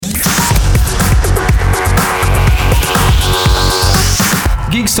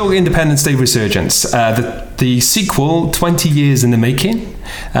to talk Independence Day Resurgence. The sequel, 20 years in the making.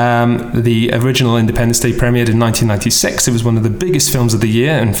 The original Independence Day premiered in 1996. It was one of the biggest films of the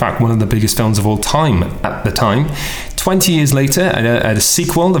year. In fact, one of the biggest films of all time at the time. 20 years later, a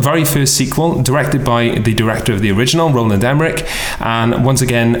sequel, the very first sequel, directed by the director of the original, Roland Emmerich, and once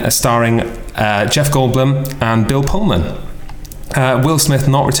again starring Jeff Goldblum and Bill Pullman. Will Smith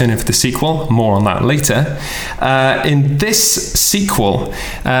not returning for the sequel, more on that later. In this sequel,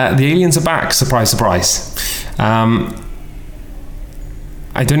 the aliens are back, surprise, surprise.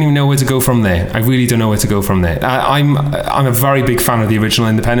 I don't even know where to go from there. I really don't know where to go from there. I'm a very big fan of the original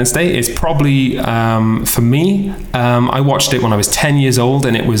Independence Day. It's probably, for me, I watched it when I was 10 years old,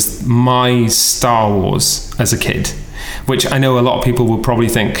 and it was my Star Wars as a kid, which I know a lot of people will probably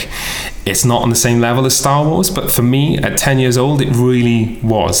think it's not on the same level as Star Wars, but for me, at 10 years old, it really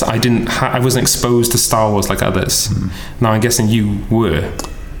was. I wasn't exposed to Star Wars like others. Now, I'm guessing you were.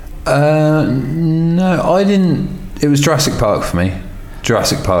 No, I didn't. It was Jurassic Park for me.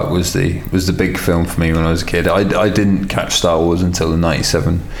 Jurassic Park was the big film for me when I was a kid. I didn't catch Star Wars until the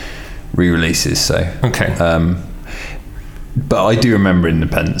 97 re-releases. So okay. But I do remember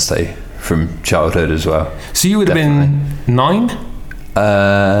Independence Day from childhood as well. So you would have been 9?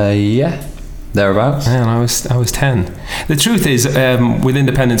 Yeah, thereabouts. Yeah, and I was 10. The truth is, with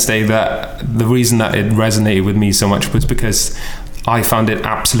Independence Day, that the reason that it resonated with me so much was because I found it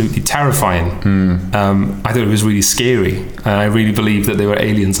absolutely terrifying. I thought it was really scary, and I really believed that there were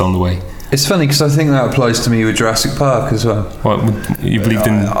aliens on the way. It's funny because I think that applies to me with Jurassic Park as well. What, you believed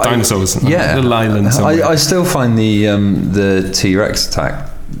in dinosaurs? Yeah, little island somewhere. I still find the T-Rex attack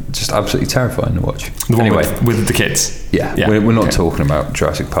just absolutely terrifying to watch. The one with the kids. Yeah, we're not talking about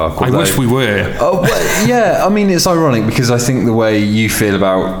Jurassic Park. I wish we were. Oh, well, yeah. I mean, it's ironic because I think the way you feel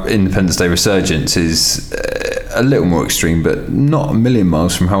about Independence Day Resurgence is a little more extreme, but not a million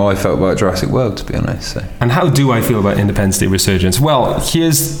miles from how I felt about Jurassic World, to be honest. So. And how do I feel about Independence Day Resurgence? Well,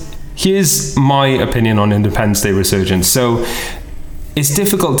 here's my opinion on Independence Day Resurgence. So it's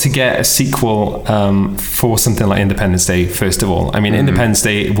difficult to get a sequel for something like Independence Day, first of all. I mean, Independence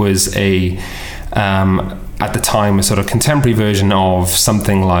Day was at the time, a sort of contemporary version of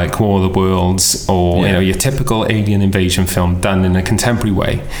something like War of the Worlds, or your typical alien invasion film done in a contemporary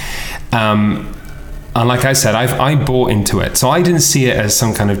way. And like I said, I bought into it. So I didn't see it as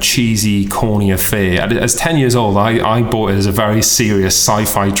some kind of cheesy, corny affair. As 10 years old, I bought it as a very serious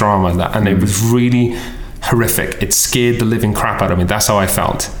sci-fi drama, and it was really horrific. It scared the living crap out of me. That's how I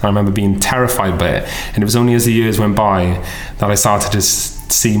felt. I remember being terrified by it. And it was only as the years went by that I started to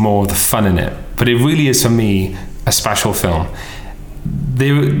see more of the fun in it. But it really is, for me, a special film.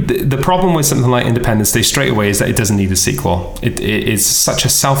 The problem with something like Independence Day straight away is that it doesn't need a sequel. It's such a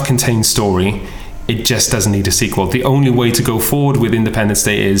self-contained story. It just doesn't need a sequel. The only way to go forward with Independence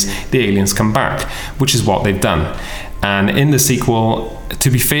Day is the aliens come back, which is what they've done. And in the sequel, to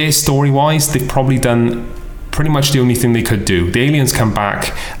be fair, story-wise, they've probably done pretty much the only thing they could do. The aliens come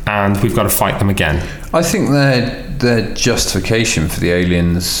back, and we've got to fight them again. I think their justification for the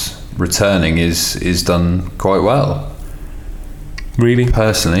aliens returning is done quite well. Really?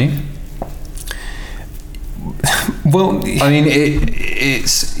 Personally. Well, I mean,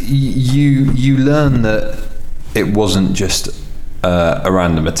 it's you learn that it wasn't just a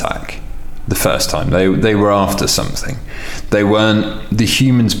random attack the first time. They were after something. They weren't. The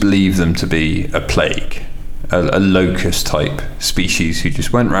humans believed them to be a plague, a locust type species who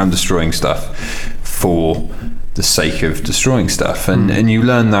just went around destroying stuff for the sake of destroying stuff. And you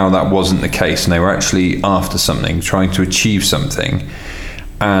learn now that wasn't the case, and they were actually after something, trying to achieve something.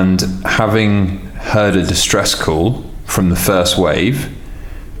 And having heard a distress call from the first wave,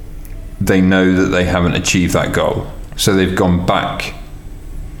 they know that they haven't achieved that goal. So they've gone back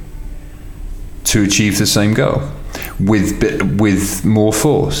to achieve the same goal with more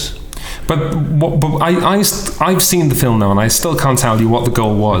force. But I've seen the film now, and I still can't tell you what the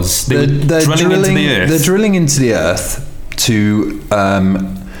goal was. They're drilling into the earth. They're drilling into the earth to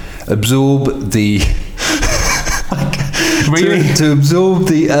absorb the... Really? To absorb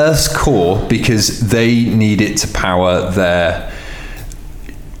the Earth's core, because they need it to power their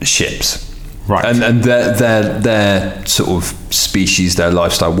ships. Right. And their sort of species, their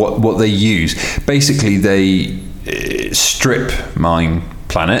lifestyle, what they use. Basically, they strip mine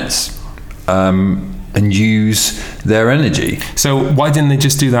planets and use their energy. So why didn't they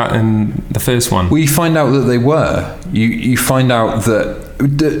just do that in the first one? Well, you find out that they were. You find out that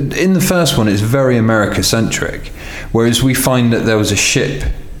in the first one it's very America-centric, whereas we find that there was a ship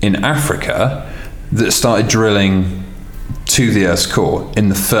in Africa that started drilling to the Earth's core in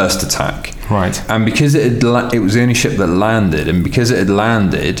the first attack. Right. And because it was the only ship that landed, and because it had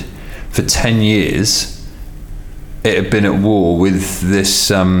landed for 10 years, it had been at war with this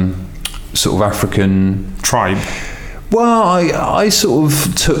sort of African tribe. Well, I sort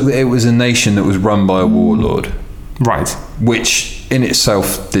of took that it was a nation that was run by a warlord. Right. Which in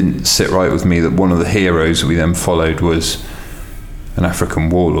itself didn't sit right with me, that one of the heroes that we then followed was an African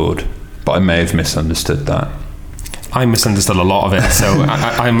warlord. But I may have misunderstood that. I misunderstood a lot of it, so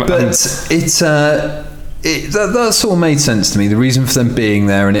that sort of made sense to me. The reason for them being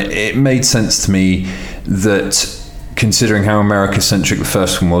there, and it made sense to me that, considering how America-centric the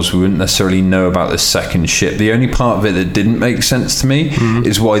first one was, we wouldn't necessarily know about the second ship. The only part of it that didn't make sense to me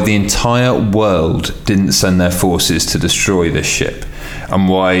is why the entire world didn't send their forces to destroy this ship, and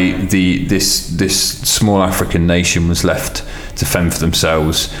why this small African nation was left to fend for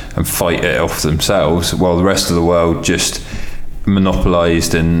themselves and fight it off themselves, while the rest of the world just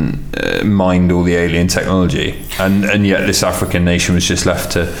monopolized and mined all the alien technology, and yet this African nation was just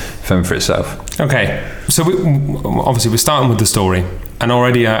left to fend for itself. Okay, so obviously we're starting with the story, and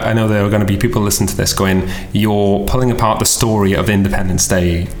already I know there are going to be people listening to this going, you're pulling apart the story of Independence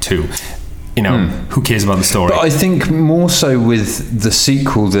Day 2. You know, who cares about the story? But I think more so with the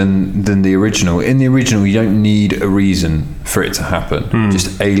sequel than the original. In the original, you don't need a reason for it to happen.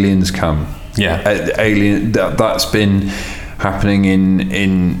 Just aliens come. Yeah. That's been happening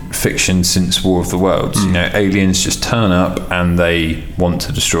in fiction since War of the Worlds. You know, aliens just turn up and they want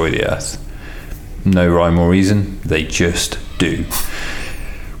to destroy the Earth. No rhyme or reason, they just do.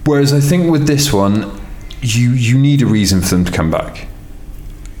 Whereas I think with this one, you need a reason for them to come back.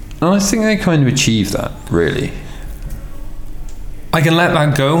 And I think they kind of achieve that, really. I can let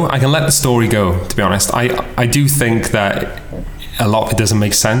that go. I can let the story go, to be honest. I do think that a lot of it doesn't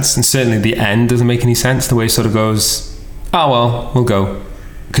make sense, and certainly the end doesn't make any sense, the way it sort of goes, oh, well, we'll go.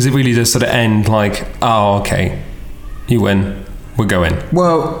 Because it really does sort of end like, oh, okay, you win, we're going.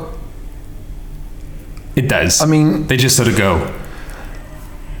 Well, it does. I mean, they just sort of go.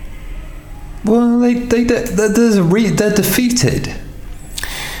 Well, they're defeated.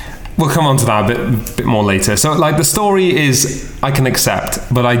 We'll come on to that a bit more later. So, like, the story is, I can accept,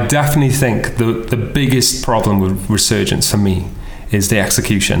 but I definitely think the biggest problem with Resurgence for me is the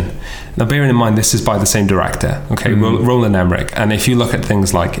execution. Now, bearing in mind, this is by the same director, okay, Roland Emmerich. And if you look at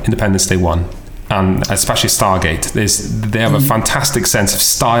things like Independence Day 1, and especially Stargate, they have a fantastic sense of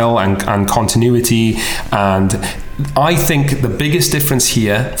style and continuity. And I think the biggest difference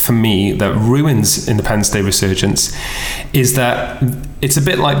here for me that ruins Independence Day Resurgence is that it's a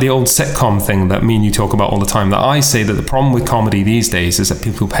bit like the old sitcom thing that me and you talk about all the time, that I say that the problem with comedy these days is that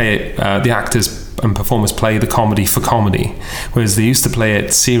people pay the actors and performers play the comedy for comedy, whereas they used to play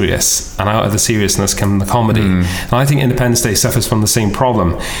it serious, and out of the seriousness came the comedy. And I think Independence Day suffers from the same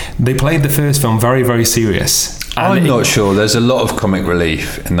problem. They played the first film very, very serious. I'm not sure. There's a lot of comic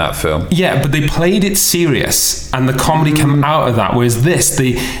relief in that film. Yeah, but they played it serious, and the comedy came out of that. Whereas this,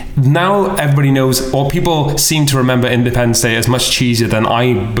 now everybody knows, or people seem to remember Independence Day as much cheesier than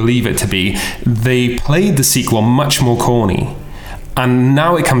I believe it to be. They played the sequel much more corny. And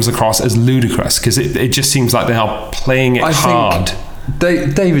now it comes across as ludicrous because it just seems like they are playing it hard.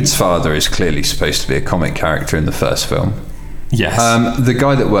 David's father is clearly supposed to be a comic character in the first film. Yes. The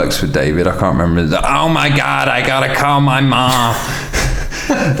guy that works with David, I can't remember. Oh my God, I gotta call my mom.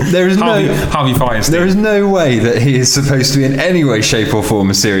 Harvey Firestein. There is no way that he is supposed to be in any way, shape, or form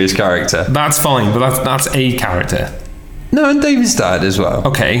a serious character. That's fine, but that's a character. No, and David's dad as well.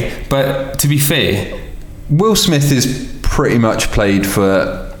 Okay, but to be fair, Will Smith is pretty much played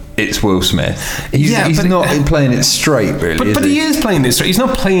for it's Will Smith. He's not playing it straight, really. But he is playing it straight. He's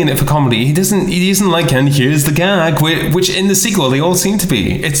not playing it for comedy. He isn't like, and here's the gag, which in the sequel they all seem to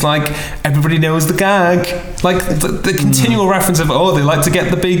be. It's like everybody knows the gag, like the continual reference of they like to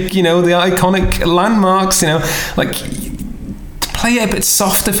get the big, the iconic landmarks, like. Play it a bit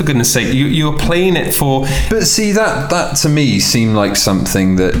softer, for goodness sake. You're playing it for. But see, that to me seemed like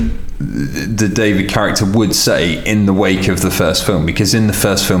something that the David character would say in the wake of the first film, because in the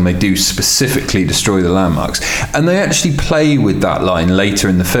first film they do specifically destroy the landmarks, and they actually play with that line later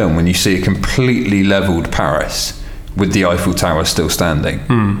in the film when you see a completely leveled Paris with the Eiffel Tower still standing,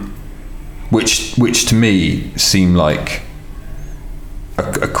 which to me seemed like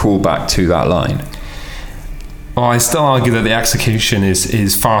a callback to that line. Well, I still argue that the execution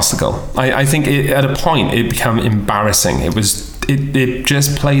is farcical. I think at a point it became embarrassing. It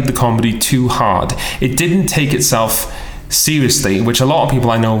just played the comedy too hard. It didn't take itself seriously, which a lot of people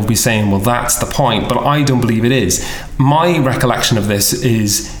I know will be saying, well, that's the point, but I don't believe it is. My recollection of this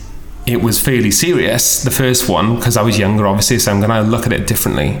is it was fairly serious, the first one, because I was younger, obviously, so I'm going to look at it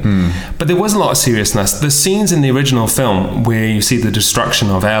differently. But there was a lot of seriousness. The scenes in the original film where you see the destruction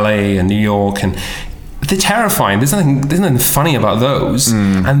of LA and New York, and they're terrifying. There's nothing funny about those.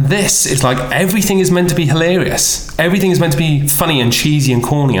 And this is like, everything is meant to be hilarious. Everything is meant to be funny and cheesy and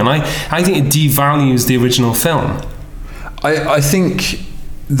corny. And I think it devalues the original film. I think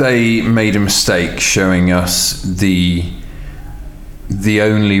they made a mistake showing us the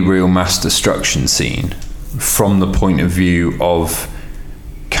only real mass destruction scene from the point of view of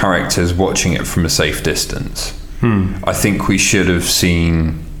characters watching it from a safe distance. I think we should have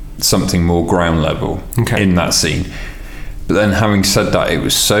seen something more ground level in that scene. But then, having said that, it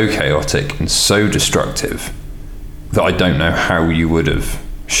was so chaotic and so destructive that I don't know how you would have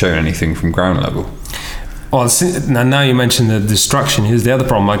shown anything from ground level. Well, now you mentioned the destruction. Here's the other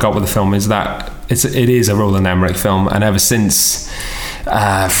problem I got with the film, is that it is a Roland Emmerich film, and ever since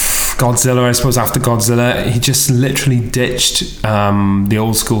Godzilla, I suppose after Godzilla, he just literally ditched the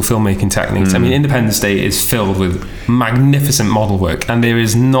old school filmmaking techniques. I mean, Independence Day is filled with magnificent model work, and there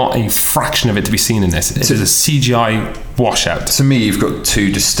is not a fraction of it to be seen in this. It is a CGI washout. To me, you've got two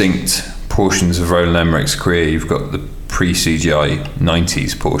distinct portions of Roland Emmerich's career. You've got the pre-CGI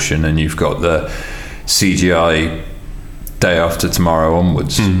 90s portion, and you've got the CGI Day After Tomorrow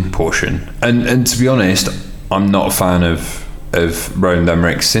onwards portion. And to be honest, I'm not a fan of Roland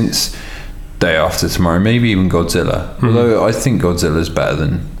Emmerich since Day After Tomorrow, maybe even Godzilla. Although I think Godzilla's better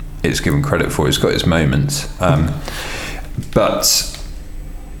than it's given credit for. It's got its moments. But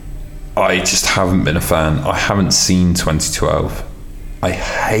I just haven't been a fan. I haven't seen 2012. I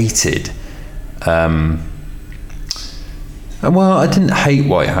hated... well, I didn't hate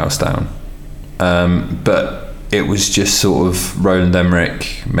White House Down. But it was just sort of Roland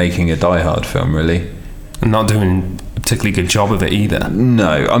Emmerich making a Die Hard film, really. And not doing a particularly good job of it either.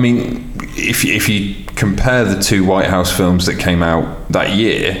 No, I mean, if you compare the two White House films that came out that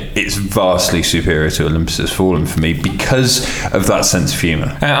year, it's vastly superior to Olympus Has Fallen for me because of that sense of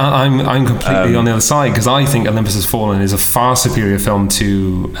humour. I'm completely on the other side, because I think Olympus Has Fallen is a far superior film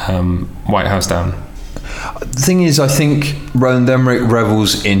to White House Down. The thing is, I think Roland Emmerich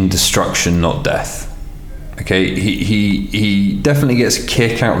revels in destruction, not death. Okay, he definitely gets a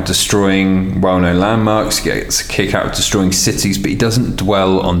kick out of destroying well-known landmarks, gets a kick out of destroying cities, but he doesn't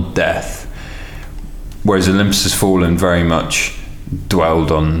dwell on death. Whereas Olympus Has Fallen very much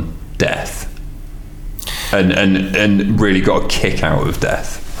dwelled on death, and really got a kick out of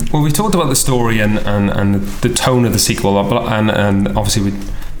death. Well, we talked about the story and the tone of the sequel, and obviously we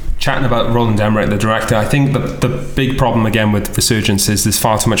chatting about Roland Emmerich, the director. I think the big problem again with Resurgence is there's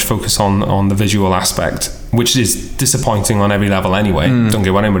far too much focus on the visual aspect, which is disappointing on every level anyway. Don't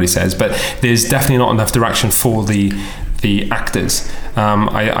care what anybody says, but there's definitely not enough direction for the actors.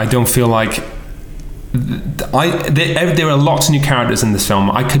 I don't feel like there are lots of new characters in this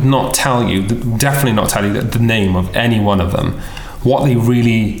film. I could not tell you, definitely not tell you the name of any one of them, what they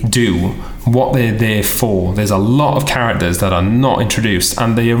really do, what they're there for. There's a lot of characters that are not introduced,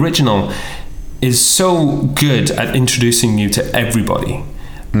 and the original is so good at introducing you to everybody.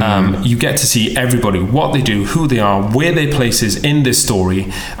 You get to see everybody, what they do, who they are, where their place is in this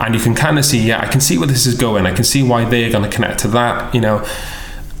story, and you can kind of see, I can see where this is going, I can see why they're going to connect to that,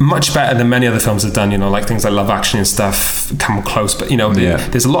 much better than many other films have done, like things like Love Actually and stuff come close, but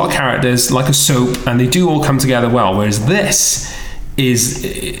there's a lot of characters, like a soap, and they do all come together well, whereas this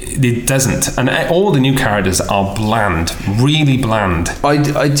it doesn't, and all the new characters are bland, really bland.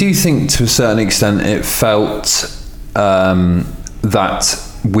 I do think to a certain extent it felt that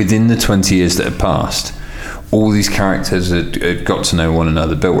within the 20 years that had passed, all these characters had got to know one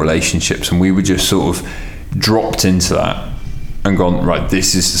another, built relationships, and we were just sort of dropped into that and gone, right,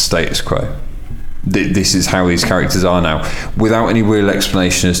 this is the status quo. This is how these characters are now, without any real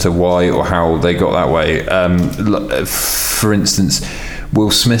explanation as to why or how they got that way. For instance,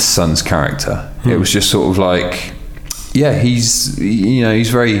 Will Smith's son's character, it was just sort of like, he's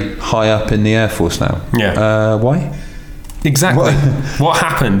very high up in the Air Force now. Why? Exactly. What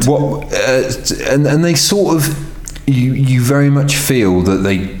happened? And they sort of, you very much feel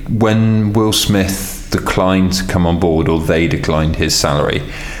that when Will Smith declined to come on board, or they declined his salary,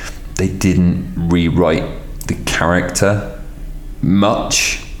 they didn't rewrite the character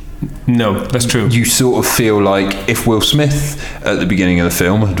much. No, that's true. You sort of feel like if Will Smith at the beginning of the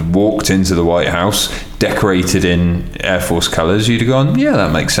film had walked into the White House decorated in Air Force colours, you'd have gone, yeah,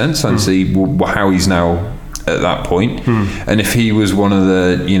 that makes sense. I see how he's now at that point. And if he was one of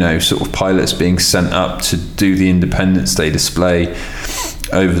the sort of pilots being sent up to do the Independence Day display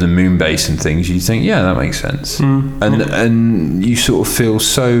over the moon base and things, you think, yeah, that makes sense. And you sort of feel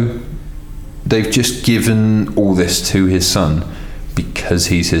so they've just given all this to his son because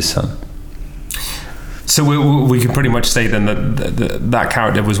he's his son. So we can pretty much say then that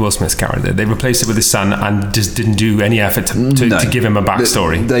character was Will Smith's character. They replaced it with his son and just didn't do any effort to give him a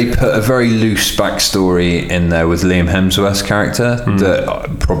backstory. They put a very loose backstory in there with Liam Hemsworth's character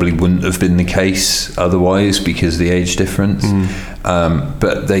that probably wouldn't have been the case otherwise because of the age difference.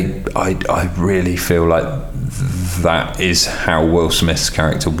 But I really feel like that is how Will Smith's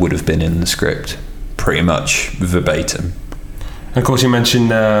character would have been in the script, pretty much verbatim. And of course, you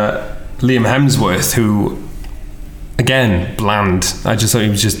mentioned Liam Hemsworth, who, again, bland. I just thought he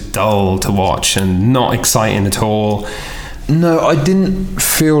was just dull to watch and not exciting at all. No, I didn't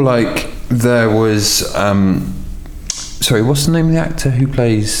feel like there was... sorry, what's the name of the actor who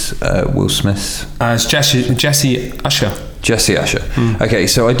plays Will Smith? It's Jesse Usher. Jesse Usher. Okay,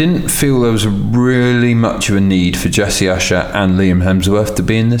 so I didn't feel there was really much of a need for Jesse Usher and Liam Hemsworth to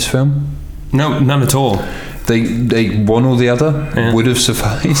be in this film. No, none at all. They one or the other would have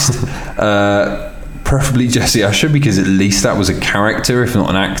sufficed. Preferably Jesse Usher, because at least that was a character, if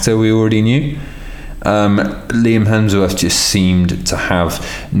not an actor we already knew. Liam Hemsworth just seemed to have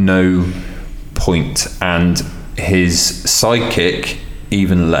no point, and his sidekick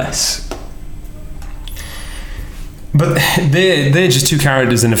even less. But they're just two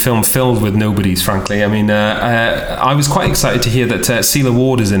characters in a film filled with nobodies, frankly. I mean, I was quite excited to hear that Celia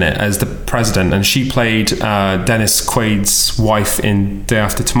Ward is in it as the president, and she played Dennis Quaid's wife in Day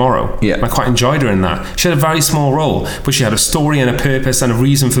After Tomorrow. Yeah. I quite enjoyed her in that. She had a very small role, but she had a story and a purpose and a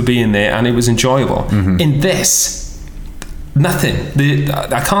reason for being there, and it was enjoyable. In this, nothing.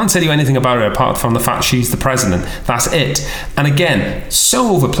 I can't tell you anything about her apart from the fact she's the president. That's it. And again,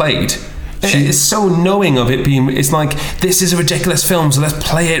 so overplayed. It's so knowing of it being, it's like, this is a ridiculous film, so let's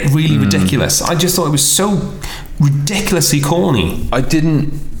play it really ridiculous. I just thought it was so ridiculously corny. I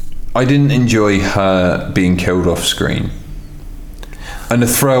didn't enjoy her being killed off screen. And a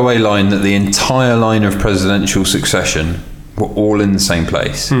throwaway line that the entire line of presidential succession were all in the same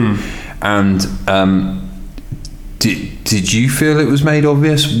place. And did you feel it was made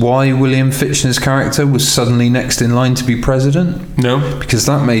obvious why William Fichtner's character was suddenly next in line to be president? No. Because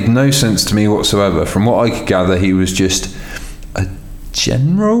that made no sense to me whatsoever. From what I could gather, he was just a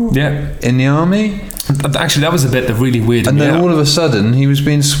general in the army. Actually, that was a bit that really weirded me out. And then all of a sudden, he was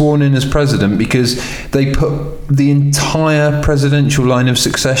being sworn in as president because they put the entire presidential line of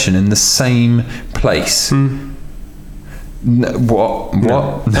succession in the same place. What?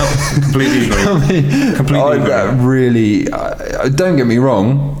 No, completely agree. Completely agree. Really, don't get me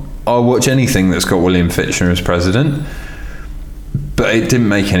wrong, I'll watch anything that's got William Fichtner as president, but it didn't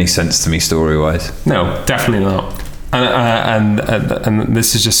make any sense to me story-wise. No, definitely not. And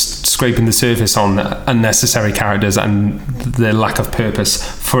this is just scraping the surface on unnecessary characters and their lack of purpose.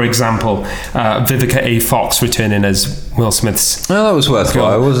 For example, Vivica A. Fox returning as Will Smith's... Well, that was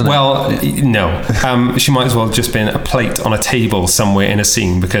worthwhile, wasn't it? Well, no. She might as well have just been a plate on a table somewhere in a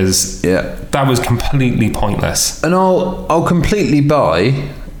scene, because that was completely pointless. And I'll completely buy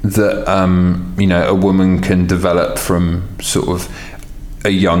that a woman can develop from sort of a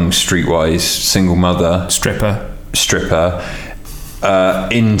young streetwise single mother... stripper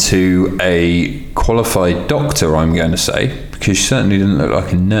into a qualified doctor, I'm going to say, because she certainly didn't look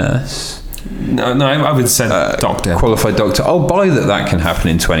like a nurse. No, I would say doctor. Qualified doctor. I'll buy that can happen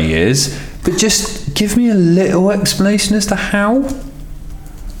in 20 years, but just give me a little explanation as to how.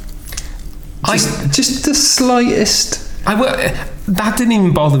 Just the slightest. That didn't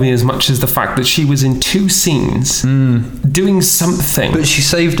even bother me as much as the fact that she was in two scenes doing something. But she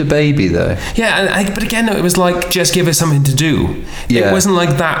saved a baby, though. Yeah, but again, it was like, just give her something to do. Yeah. It wasn't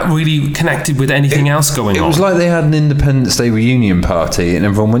like that really connected with anything else going on. It was like they had an Independence Day reunion party and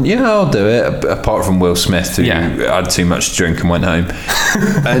everyone went, yeah, I'll do it, apart from Will Smith, who had too much to drink and went home.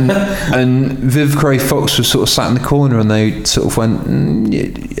 and Vivica A. Fox was sort of sat in the corner and they sort of went,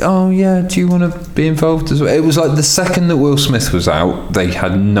 oh yeah, do you want to be involved as well? It was like the second that Will Smith was out, they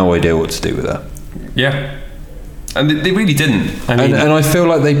had no idea what to do with her. Yeah. And they really didn't. And I feel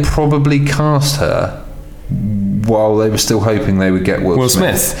like they probably cast her while they were still hoping they would get Will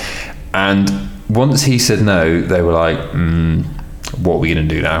Smith. And once he said no, they were like, what are we going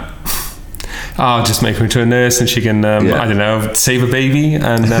to do now? I'll just make her into a nurse and she can, I don't know, save a baby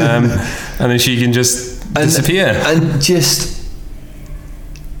and then she can just disappear. And just...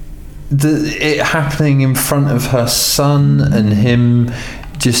 it happening in front of her son and him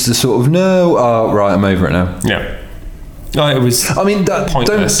just a sort of right, I'm over it now. Yeah. It was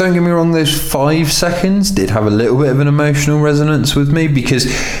pointless. Don't get me wrong, those 5 seconds did have a little bit of an emotional resonance with me, because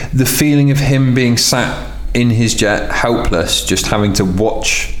the feeling of him being sat in his jet helpless, just having to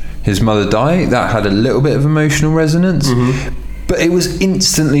watch his mother die, that had a little bit of emotional resonance, but it was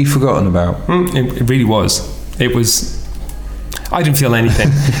instantly forgotten about. It really was. I didn't feel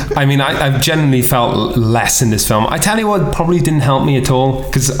anything. I mean, I've genuinely felt less in this film. I tell you what probably didn't help me at all,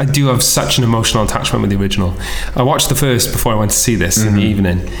 because I do have such an emotional attachment with the original. I watched the first before I went to see this in the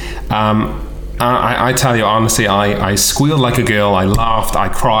evening. I tell you honestly, I squealed like a girl. I laughed, I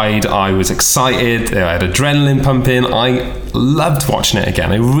cried, I was excited, I had adrenaline pumping. I loved watching it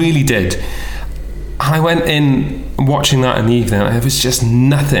again. I really did. And I went in watching that in the evening, and it was just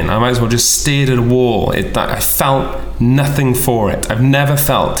nothing. I might as well just stared at a wall. I felt nothing for it. I've never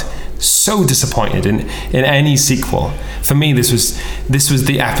felt so disappointed in any sequel. For me, this was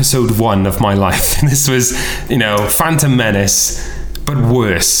the episode 1 of my life. This was, Phantom Menace, but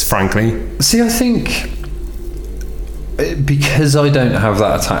worse, frankly. See, I think because I don't have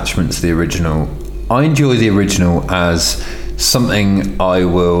that attachment to the original, I enjoy the original as something I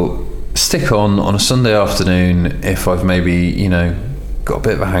will stick on a Sunday afternoon if I've maybe, got a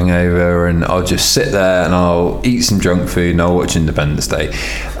bit of a hangover, and I'll just sit there and I'll eat some junk food and I'll watch Independence Day.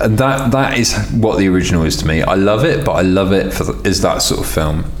 And that is what the original is to me. I love it, but I love it as that sort of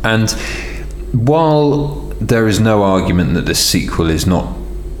film. And while there is no argument that this sequel is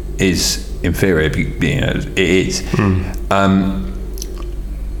inferior, it is.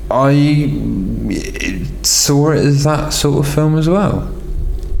 I saw it as that sort of film as well.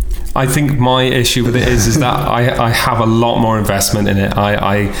 I think my issue with it is that I have a lot more investment in it.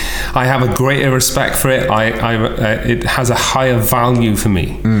 I have a greater respect for it. It has a higher value for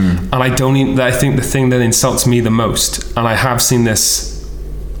me, and I think the thing that insults me the most, and I have seen this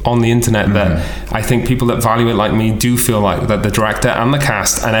on the internet, that I think people that value it like me do feel like that the director and the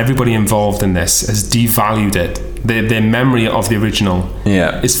cast and everybody involved in this has devalued it. Their memory of the original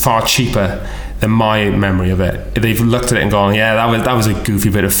is far cheaper than my memory of it. They've looked at it and gone, yeah, that was a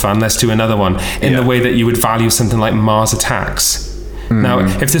goofy bit of fun, let's do another one, in the way that you would value something like Mars Attacks. Now,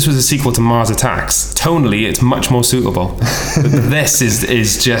 if this was a sequel to Mars Attacks, tonally it's much more suitable. But this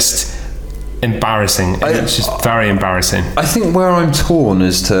is just embarrassing. It's just very embarrassing. I think where I'm torn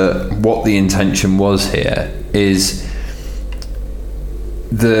as to what the intention was here is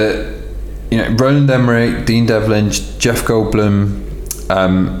Roland Emmerich, Dean Devlin, Jeff Goldblum,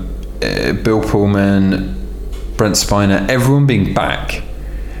 Bill Pullman, Brent Spiner, everyone being back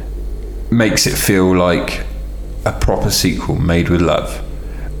makes it feel like a proper sequel made with love.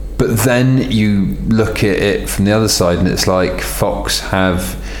 But then you look at it from the other side and it's like Fox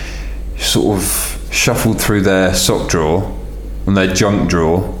have sort of shuffled through their sock drawer and their junk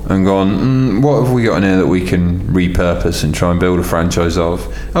drawer and gone, what have we got in here that we can repurpose and try and build a franchise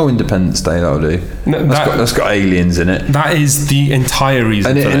of? Oh, Independence Day, that'll do. That's got aliens in it. That is the entire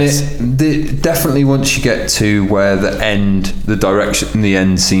reason for this. Definitely once you get to where the direction the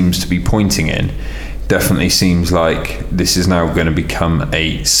end seems to be pointing in, definitely seems like this is now going to become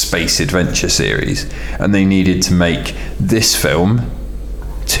a space adventure series, and they needed to make this film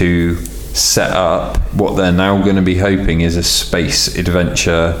to set up what they're now going to be hoping is a space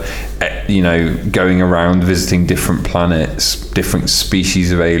adventure, going around visiting different planets, different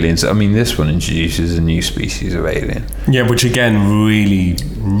species of aliens. I mean, this one introduces a new species of alien. Yeah, which again really,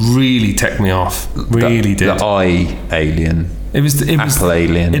 really ticked me off. Really did. The eye alien. It was Apple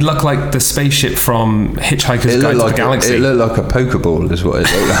alien. It looked like the spaceship from Hitchhiker's Guide to the Galaxy. It looked like a Pokeball is what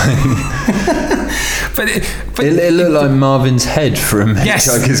it looked like. But it looked like Marvin's head from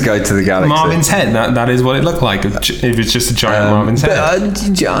Hitchhiker's Guide to the Galaxy. Marvin's head, that is what it looked like. It was just a giant Marvin's head.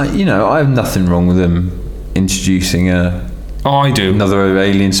 I have nothing wrong with them introducing I do. Another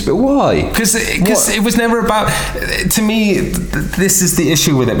aliens, but why? Because it was never about. To me, this is the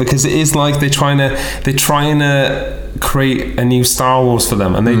issue with it, because it is like they're trying to create a new Star Wars for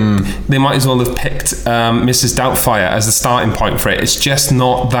them, and they might as well have picked Mrs. Doubtfire as the starting point for it. It's just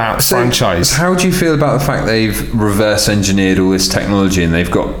not that franchise. How do you feel about the fact they've reverse engineered all this technology and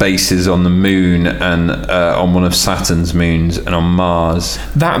they've got bases on the moon and on one of Saturn's moons and on Mars?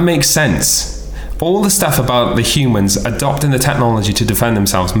 That makes sense. All the stuff about the humans adopting the technology to defend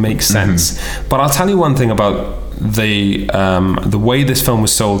themselves makes sense. But I'll tell you one thing about the way this film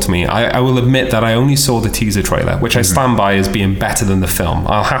was sold to me. I will admit that I only saw the teaser trailer, which I stand by as being better than the film.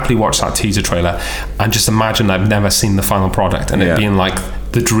 I'll happily watch that teaser trailer and just imagine I've never seen the final product and it being like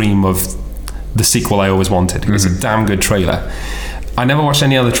the dream of the sequel I always wanted. It was a damn good trailer. I never watched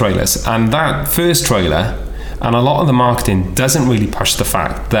any other trailers, and that first trailer and a lot of the marketing doesn't really push the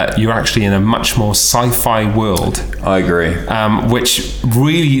fact that you're actually in a much more sci-fi world. I agree. Which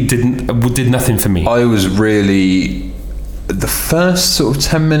really did nothing for me. I was really... The first sort of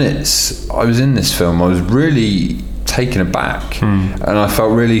 10 minutes I was in this film, I was really taken aback, and I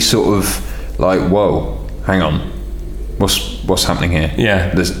felt really sort of like, whoa, hang on, what's happening here?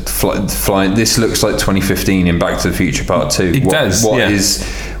 Yeah, this flying. This looks like 2015 in Back to the Future Part 2. It does.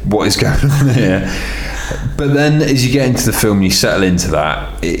 What is going on here? But then, as you get into the film, you settle into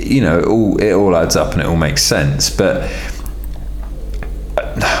that. It all adds up and it all makes sense. But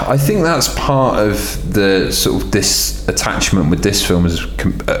I think that's part of the sort of this attachment with this film as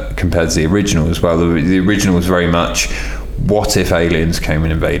compared to the original as well. The original was very much, what if aliens came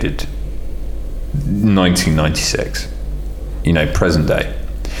and invaded 1996? Present day.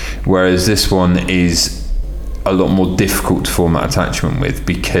 Whereas this one is a lot more difficult to form that attachment with,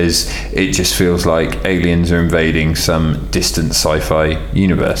 because it just feels like aliens are invading some distant sci-fi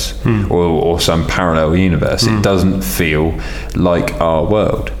universe or some parallel universe. It doesn't feel like our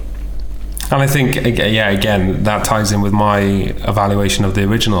world. And I think, again, that ties in with my evaluation of the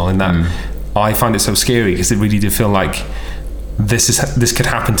original, in that I find it so scary, because it really did feel like this could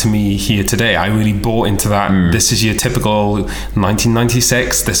happen to me here today. I really bought into that. This is your typical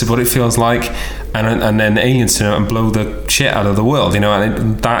 1996. This is what it feels like, and then aliens turn out and blow the shit out of the world.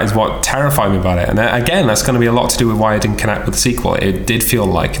 And that is what terrified me about it. And again, that's going to be a lot to do with why I didn't connect with the sequel. It did feel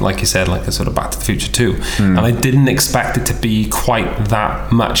like you said, like a sort of Back to the Future 2, and I didn't expect it to be quite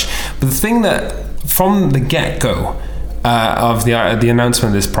that much. But the thing that from the get-go, of the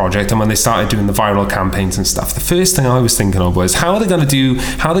announcement of this project, and when they started doing the viral campaigns and stuff, the first thing I was thinking of was, how are they going to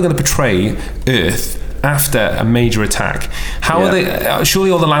portray Earth after a major attack? How are they?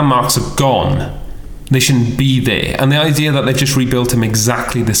 Surely all the landmarks are gone. They shouldn't be there. And the idea that they've just rebuilt them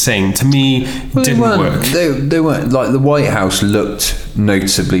exactly the same, to me, didn't work. They weren't, like, the White House looked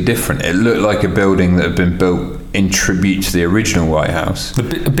noticeably different. It looked like a building that had been built in tribute to the original White House, but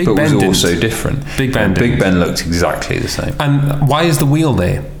was also different. Big Ben looked exactly the same. And why is the wheel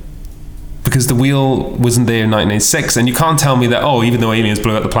there? Because the wheel wasn't there in 1986, and you can't tell me that, even though aliens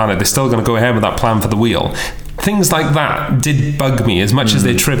blew up the planet, they're still going to go ahead with that plan for the wheel. Things like that did bug me, as much as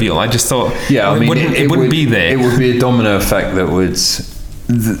they're trivial. I just thought, it wouldn't be there. It would be a domino effect that would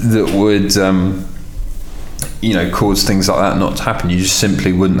cause things like that not to happen. You just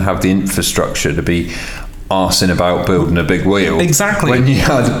simply wouldn't have the infrastructure to be arsing about building a big wheel. Exactly. When you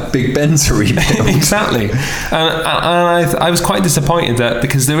had Big Ben to rebuild. Exactly. And I was quite disappointed that,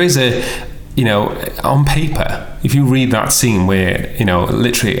 because there is on paper, if you read that scene where,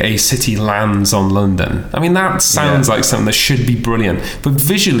 literally a city lands on London, I mean, that sounds like something that should be brilliant. But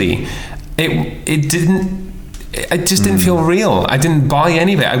visually, it just didn't feel real. I didn't buy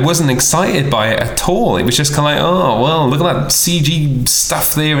any of it. I wasn't excited by it at all. It was just kind of like, oh, well, look at that CG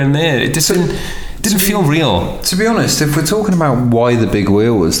stuff there and there. It just didn't feel real. To be honest, if we're talking about why the big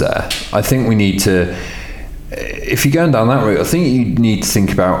wheel was there, I think we need to, if you're going down that route, I think you need to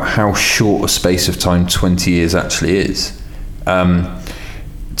think about how short a space of time 20 years actually is.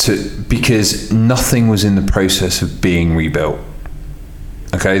 Because nothing was in the process of being rebuilt.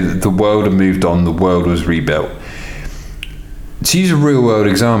 Okay, the world had moved on, the world was rebuilt. To use a real world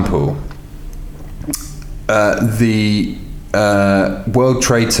example, the World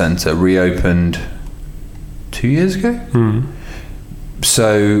Trade Center reopened 2 years ago.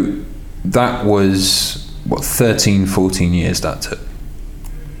 So that was 13, 14 years that took.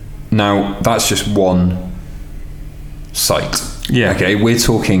 Now that's just one site. Yeah. Okay, we're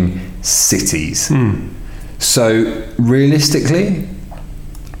talking cities. So realistically,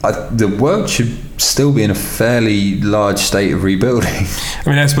 the world should still be in a fairly large state of rebuilding. I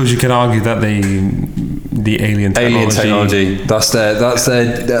mean, I suppose you could argue that the alien technology, that's their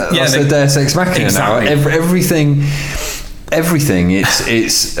Deus Ex Machina. Exactly. Now everything it's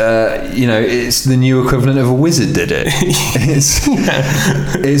it's the new equivalent of a wizard did it.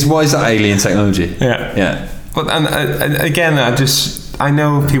 It's why is that alien technology? Yeah. But and again, I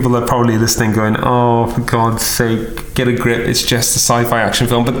know people are probably listening going, oh, for God's sake, get a grip, it's just a sci-fi action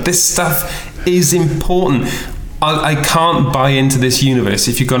film. But this stuff is important. I can't buy into this universe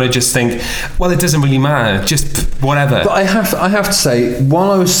if you're going to just think, well, it doesn't really matter, just whatever. But I have to say,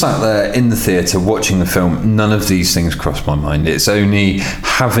 while I was sat there in the theatre watching the film, none of these things crossed my mind. It's only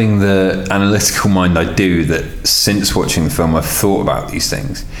having the analytical mind I do that since watching the film I've thought about these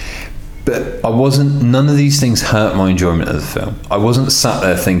things. But none of these things hurt my enjoyment of the film. I wasn't sat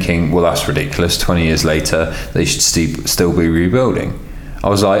there thinking, well, that's ridiculous, 20 years later they should still be rebuilding. I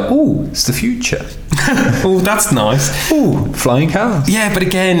was like, oh, it's the future. Oh, that's nice. Oh, flying cars. Yeah, but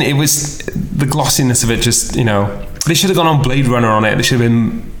again, it was the glossiness of it. Just they should have gone on Blade Runner on it. There should have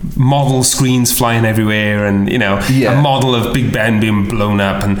been model screens flying everywhere, and a model of Big Ben being blown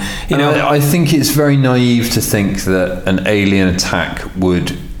up, and I think it's very naive to think that an alien attack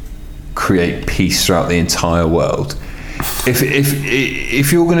would create peace throughout the entire world.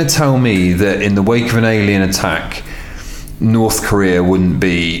 If you're going to tell me that in the wake of an alien attack, North Korea wouldn't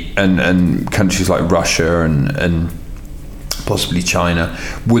be, and countries like Russia and possibly China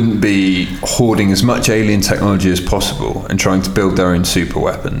wouldn't be hoarding as much alien technology as possible and trying to build their own super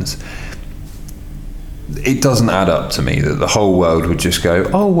weapons, it doesn't add up to me that the whole world would just go,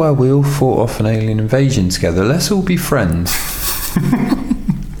 oh well, we all fought off an alien invasion together, let's all be friends.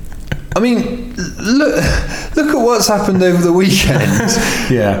 I mean, look at what's happened over the weekend.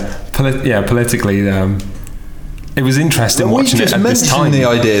 Politically, it was interesting watching it at this time. We just mentioned the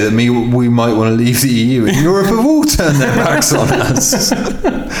idea that we might want to leave the EU, and Europe have all turned their backs on us.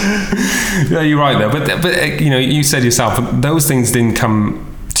 Yeah, you're right there. But you said yourself, those things didn't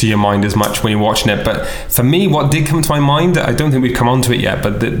come to your mind as much when you're watching it. But for me, what did come to my mind, I don't think we've come onto it yet,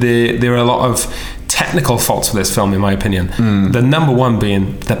 but there are a lot of technical faults with this film, in my opinion. The number one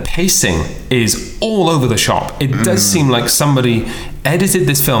being the pacing is all over the shop. It does seem like somebody edited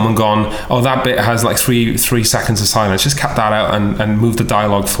this film and gone, oh, that bit has like three seconds of silence, just cut that out and move the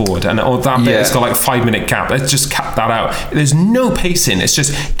dialogue forward, and that bit has got like 5-minute gap, let's just cut that out. There's no pacing. It's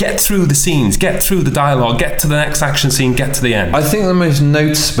just get through the scenes, get through the dialogue, get to the next action scene, get to the end. I think the most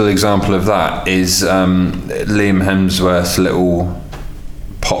noticeable example of that is Liam Hemsworth's little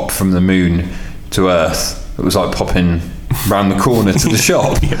pop from the moon to Earth. It was like popping round the corner to the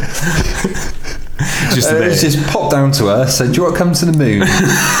shop. It was just pop down to Earth, said, do you want to come to the moon?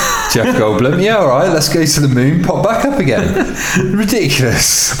 Jeff Goldblum, yeah, all right, let's go to the moon, pop back up again.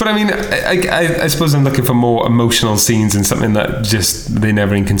 Ridiculous. But I mean, I suppose I'm looking for more emotional scenes and something that just they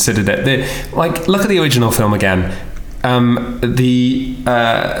never even considered it. Like, look at the original film again.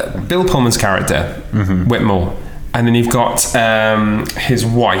 Bill Pullman's character, Whitmore, and then you've got his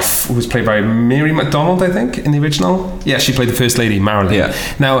wife, who was played by Mary McDonald, I think, in the original. Yeah, she played the First Lady, Marilyn. Yeah.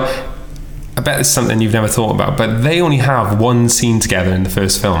 Now, I bet it's something you've never thought about, but they only have one scene together in the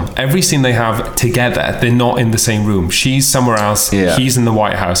first film. Every scene they have together, they're not in the same room. She's somewhere else, he's in the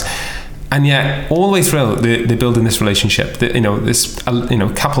White House. And yet, all the way through, they're building this relationship, this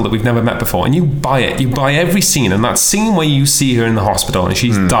couple that we've never met before. And you buy it. You buy every scene. And that scene where you see her in the hospital and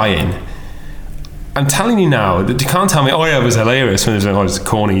she's dying, I'm telling you now that you can't tell me, oh yeah, it was hilarious when it was a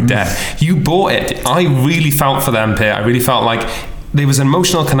corny death. You bought it. I really felt for them, Peter. I really felt like there was an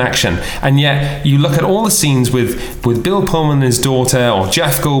emotional connection. And yet you look at all the scenes with Bill Pullman and his daughter, or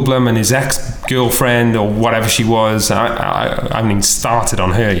Jeff Goldblum and his ex-girlfriend, or whatever she was. I haven't even started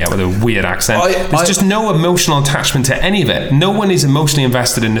on her yet with a weird accent. There's just no emotional attachment to any of it. No one is emotionally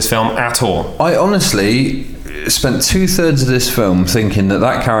invested in this film at all. I honestly spent 2/3 of this film thinking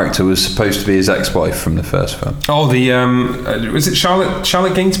that character was supposed to be his ex-wife from the first film. Oh, was it Charlotte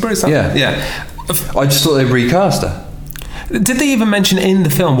Gainsbourg? Is that? Yeah. I just thought they'd recast her. Did they even mention in the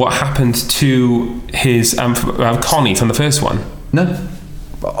film what happened to his Connie from the first one? No.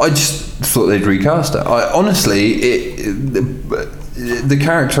 I just thought they'd recast her. The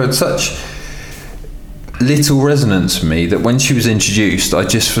character had such little resonance for me that when she was introduced, I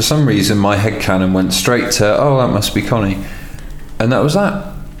just, for some reason, my headcanon went straight to, oh, that must be Connie. And that was that.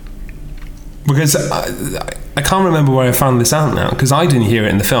 Because I can't remember where I found this out now, because I didn't hear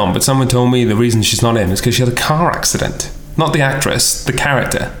it in the film, but someone told me the reason she's not in is because she had a car accident. Not the actress, the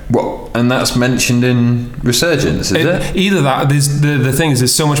character. What? And that's mentioned in Resurgence, is it? Either that. The thing is,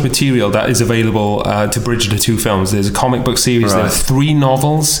 there's so much material that is available to bridge the two films. There's a comic book series. Right. There are 3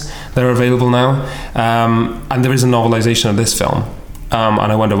 novels that are available now, and there is a novelization of this film.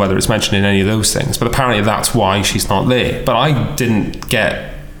 And I wonder whether it's mentioned in any of those things. But apparently, that's why she's not there. But I didn't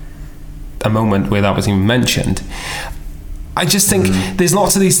get a moment where that was even mentioned. I just think there's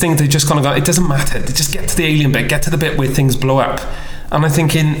lots of these things they've just kind of got, it doesn't matter, they just get to the alien bit, get to the bit where things blow up. And I'm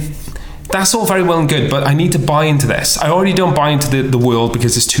thinking, that's all very well and good, but I need to buy into this. I already don't buy into the world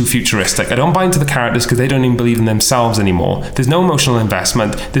because it's too futuristic. I don't buy into the characters because they don't even believe in themselves anymore. There's no emotional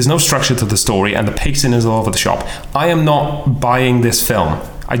investment, there's no structure to the story, and the pacing is all over the shop. I am not buying this film.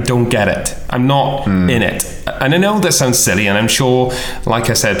 I don't get it. I'm not in it. And I know that sounds silly, and I'm sure, like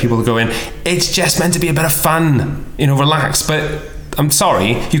I said, people will go in, it's just meant to be a bit of fun, relax. But I'm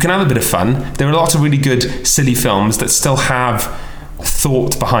sorry, you can have a bit of fun. There are lots of really good, silly films that still have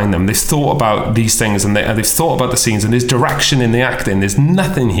thought behind them. They've thought about these things, and they've thought about the scenes, and there's direction in the acting. There's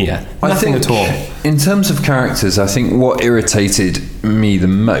nothing here. Nothing at all. In terms of characters, I think what irritated me the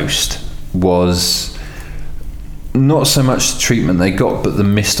most was not so much the treatment they got, but the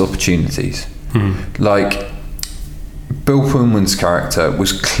missed opportunities. Like, Bill Pullman's character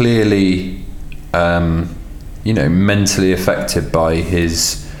was clearly, mentally affected by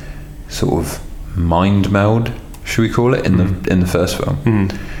his sort of mind meld, should we call it, in the first film.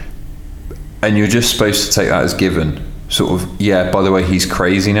 and you're just supposed to take that as given. Sort of, yeah, by the way, he's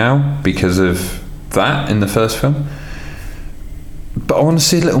crazy now because of that in the first film. But I want to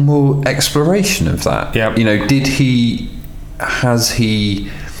see a little more exploration of that. Yep. You know,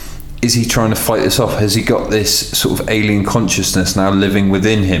 is he trying to fight this off? Has he got this sort of alien consciousness now living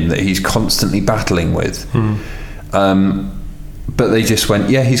within him that he's constantly battling with? But they just went,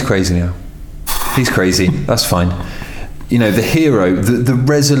 yeah, he's crazy now. He's crazy. That's fine. You know, the hero, the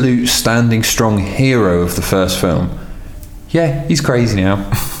resolute, standing strong hero of the first film, yeah, he's crazy now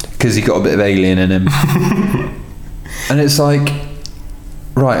because he got a bit of alien in him. And it's like,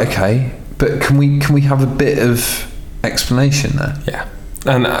 right, okay, but can we have a bit of explanation there? Yeah.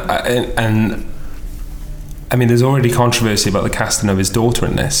 And I mean, there's already controversy about the casting of his daughter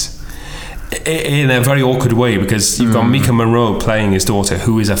in this, in a very awkward way, because you've got Mika Monroe playing his daughter,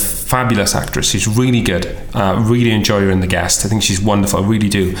 who is a fabulous actress. She's really good. Really enjoy her in The Guest. I think she's wonderful. I really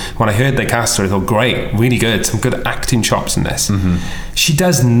do. When I heard they cast her, I thought, great, really good. Some good acting chops in this. She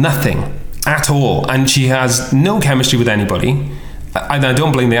does nothing at all, and she has no chemistry with anybody. I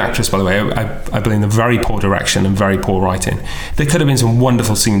don't blame the actress, by the way. I blame the very poor direction and very poor writing. There could have been some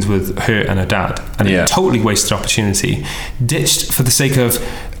wonderful scenes with her and her dad, and a totally wasted opportunity, ditched for the sake of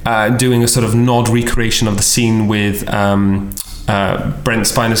doing a sort of nod recreation of the scene with Brent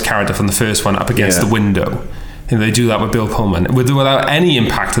Spiner's character from the first one up against the window. You know, they do that with Bill Pullman without any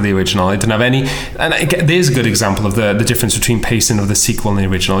impact of the original. It didn't have any. And there's a good example of the difference between pacing of the sequel and the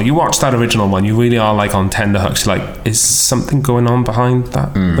original. You watch that original one, you really are like on tenterhooks. You're like, is something going on behind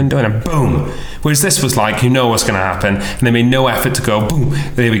that window? And then boom. Whereas this was like, you know what's going to happen, and they made no effort to go boom.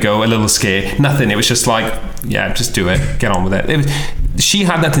 There we go, a little scare, nothing. It was just like, yeah, just do it, get on with it. She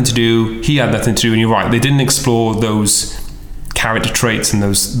had nothing to do, he had nothing to do, and you're right. They didn't explore those character traits and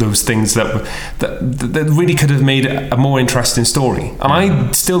those things that really could have made a more interesting story. And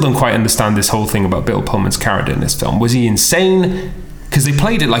I still don't quite understand this whole thing about Bill Pullman's character in this film. Was he insane? Because they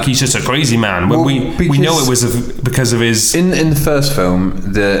played it like he's just a crazy man. Well, we know it was because of his... In the first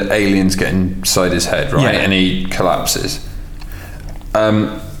film, the aliens get inside his head, right? And he collapses.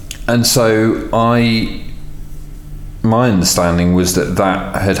 And so my understanding was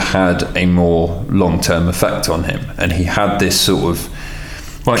that had a more long-term effect on him, and he had this sort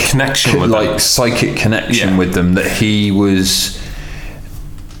of like connection with like them. Psychic connection with them, that he was,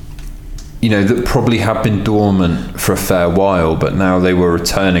 you know, that probably had been dormant for a fair while, but now they were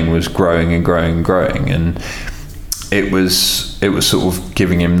returning, was growing and growing and growing, and it was sort of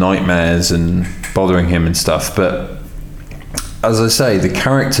giving him nightmares and bothering him and stuff. But as I say, the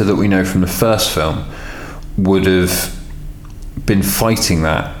character that we know from the first film would have been fighting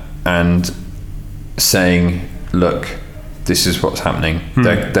that and saying, look, this is what's happening.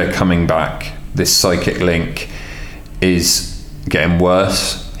 They're coming back. This psychic link is getting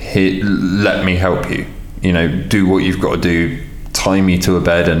worse. Here, let me help you. You know, do what you've got to do. Tie me to a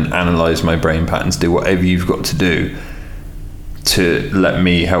bed and analyze my brain patterns. Do whatever you've got to do to let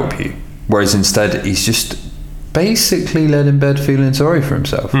me help you. Whereas instead, he's just basically led in bed feeling sorry for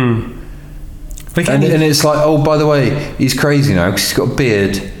himself. And it's like, oh, by the way, he's crazy now because he's got a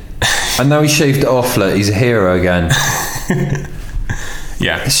beard, and now he's shaved it off. Like, he's a hero again.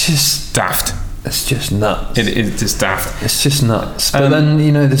 Yeah, it's just daft. It's just nuts. It's just daft. It's just nuts. But then,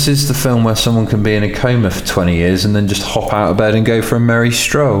 you know, this is the film where someone can be in a coma for 20 years and then just hop out of bed and go for a merry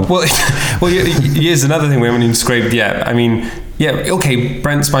stroll. Well, here's another thing we haven't even scraped yet. I mean, yeah, okay,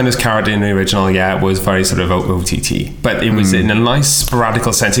 Brent Spiner's character in the original, was very sort of OTT, but it was in a nice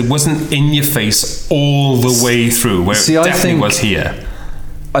sporadical sense. It wasn't in your face all the way through, where it definitely was here.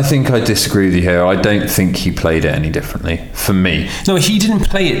 I think I disagree with you here. I don't think he played it any differently, for me. No, he didn't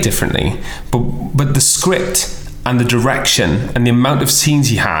play it differently, but the script and the direction and the amount of scenes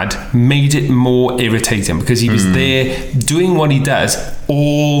he had made it more irritating, because he was there doing what he does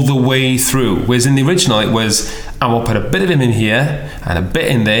all the way through. Whereas in the original, it was, I will put a bit of him in here and a bit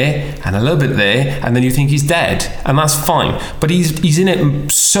in there and a little bit there, and then you think he's dead, and that's fine. But he's in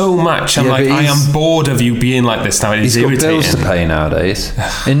it so much. I'm like, I am bored of you being like this now. It's irritating. He's got bills to pay nowadays.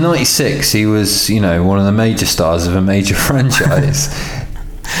 In '96, he was, you know, one of the major stars of a major franchise.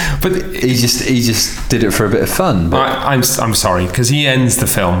 But he just did it for a bit of fun. But I'm sorry, because he ends the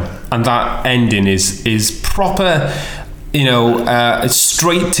film, and that ending is proper, you know,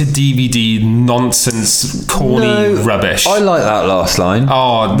 straight to DVD nonsense, corny rubbish. I like that last line.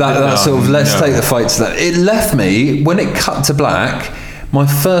 Oh, that sort of let's take the fight to that. It left me, when it cut to black, my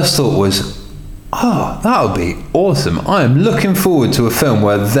first thought was, oh, that would be awesome. I am looking forward to a film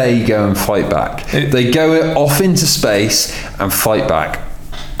where they go and fight back. They go off into space and fight back.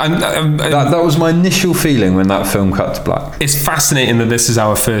 That was my initial feeling when that film cut to black. It's fascinating that this is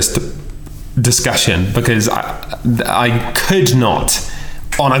our first discussion, because I could not,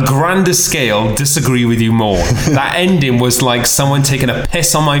 on a grander scale, disagree with you more. That ending was like someone taking a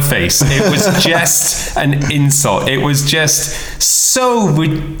piss on my face. It was just an insult. It was just so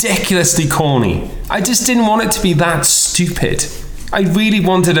ridiculously corny. I just didn't want it to be that stupid. I really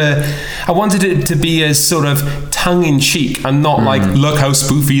wanted it to be as sort of tongue-in-cheek and not like, look how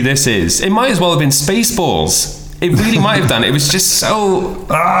spoofy this is. It might as well have been Spaceballs. It really might have done. It was just so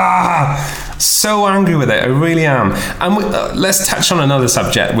angry with it. I really am. And let's touch on another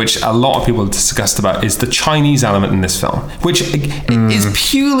subject, which a lot of people have discussed about, is the Chinese element in this film, which is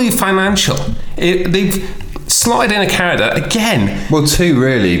purely financial. They've slotted in a character again. Well, two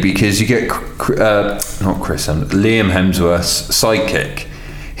really, because you get Liam Hemsworth's sidekick.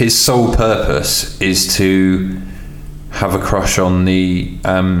 His sole purpose is to have a crush on the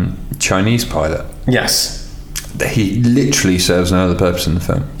Chinese pilot. Yes. He literally serves no other purpose in the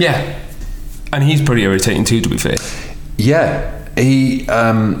film. Yeah. And he's pretty irritating too, to be fair. Yeah. He,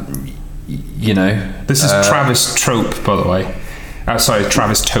 This is Travis Trope, by the way. Sorry,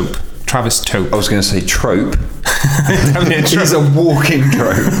 Travis Tope. Travis Tope. I was going to say trope. He's a walking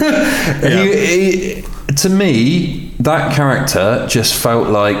trope. Yeah. To me, that character just felt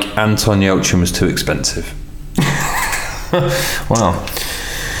like Anton Yelchin was too expensive. Wow.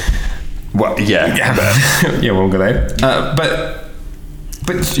 Well, yeah. Yeah, we'll go there.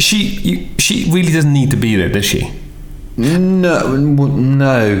 But she really doesn't need to be there, does she? No.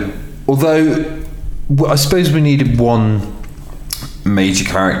 Although, I suppose we needed one major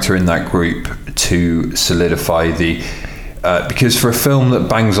character in that group to solidify the... because for a film that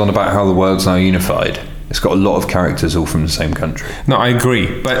bangs on about how the world's now unified, it's got a lot of characters all from the same country. No, I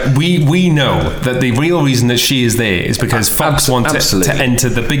agree. But we know that the real reason that she is there is because Fox wanted to enter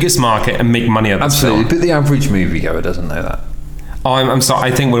the biggest market and make money out of this film. But the average moviegoer doesn't know that. Oh, I'm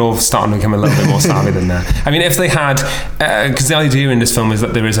sorry. I think we're all starting to become a little bit more savvy than that. I mean, if they had, because the idea in this film is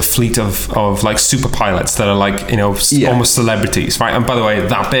that there is a fleet of like super pilots that are like, almost celebrities, right? And by the way,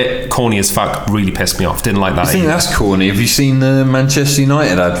 that bit, corny as fuck, really pissed me off. Didn't like that. I think that's corny. Have you seen the Manchester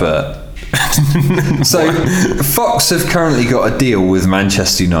United advert? So Fox have currently got a deal with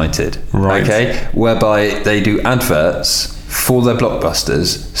Manchester United, right? Okay, whereby they do adverts for their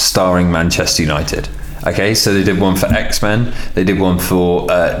blockbusters starring Manchester United. Okay, so they did one for X-Men, they did one for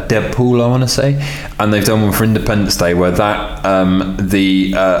Deadpool, I want to say, and they've done one for Independence Day where that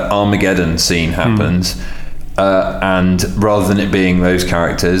the Armageddon scene happens. And rather than it being those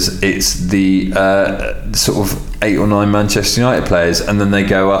characters, it's the sort of 8 or 9 Manchester United players, and then they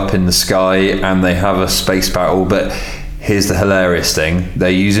go up in the sky and they have a space battle. But here's the hilarious thing, they're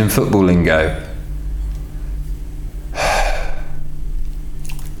using football lingo.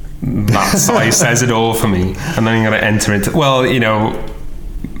 That size says it all for me. And then you're going to enter into,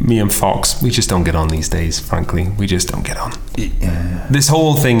 me and Fox, we just don't get on these days, frankly. We just don't get on. Yeah. This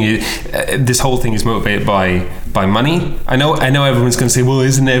whole thing is motivated by money. I know everyone's going to say, well,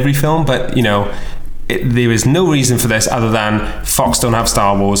 isn't every film? But there is no reason for this other than Fox don't have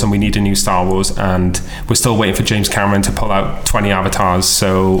Star Wars and we need a new Star Wars, and we're still waiting for James Cameron to pull out 20 avatars.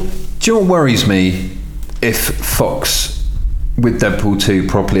 So do you know what worries me? If Fox with Deadpool 2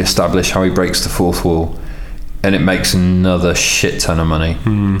 properly establish how he breaks the fourth wall and it makes another shit ton of money,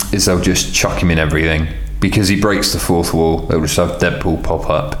 is they'll just chuck him in everything. Because he breaks the fourth wall, they'll just have Deadpool pop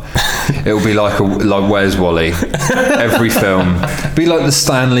up. It'll be like Where's Wally? Every film. Be like the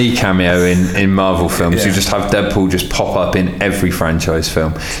Stan Lee cameo in Marvel films. Yeah. You just have Deadpool just pop up in every franchise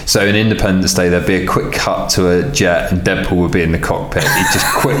film. So in Independence Day, there'd be a quick cut to a jet and Deadpool would be in the cockpit. He'd just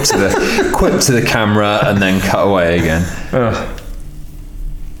quip to the camera and then cut away again.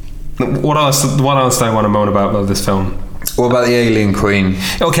 What else do I want to moan about this film? What about the Alien Queen?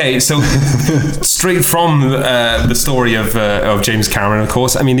 Okay, so straight from the story of James Cameron, of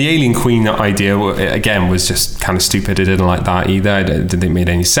course. I mean, the Alien Queen idea again was just kind of stupid. I didn't like that either. I didn't think it made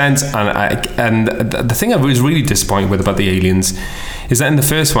any sense. And the thing I was really disappointed with about the aliens is that in the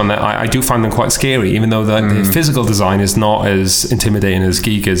first one, that I do find them quite scary, even though the physical design is not as intimidating as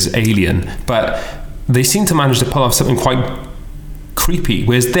Geek as Alien. But they seem to manage to pull off something quite creepy.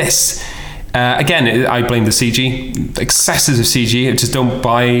 Whereas this, again, I blame the CG, excesses of CG. I just don't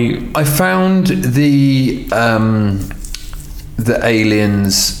buy. I found the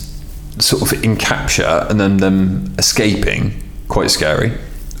aliens sort of in capture and then them escaping quite scary.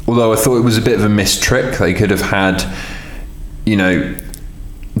 Although I thought it was a bit of a missed trick. They could have had,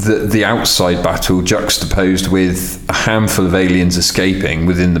 the outside battle juxtaposed with a handful of aliens escaping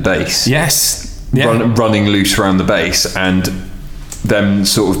within the base. Yes. Running loose around the base, and them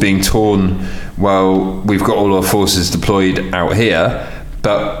sort of being torn. Well, we've got all our forces deployed out here,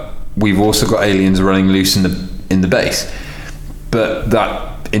 but we've also got aliens running loose in the base. But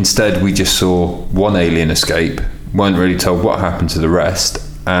that instead we just saw one alien escape, weren't really told what happened to the rest,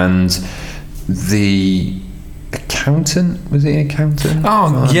 and the accountant, was he an accountant?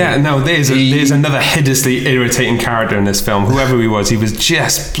 There's another hideously irritating character in this film. Whoever he was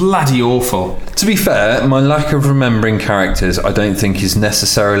just bloody awful. To be fair, my lack of remembering characters I don't think is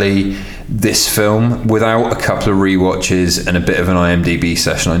necessarily this film. Without a couple of rewatches and a bit of an IMDb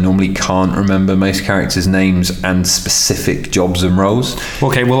session, I normally can't remember most characters' names and specific jobs and roles.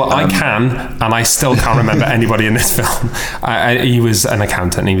 Okay, well, I can, and I still can't remember anybody in this film. He was an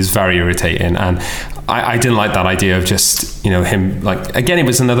accountant, and he was very irritating, and I didn't like that idea of just, him, like, again, it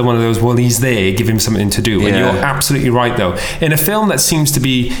was another one of those, well, he's there, give him something to do. And you're absolutely right, though. In a film that seems to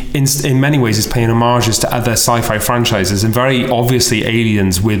be, in many ways, is paying homages to other sci-fi franchises, and very obviously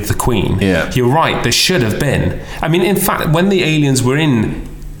aliens with the Queen, you're right, there should have been. I mean, in fact, when the aliens were in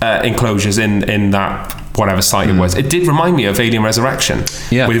enclosures in that whatever site it was, it did remind me of Alien Resurrection,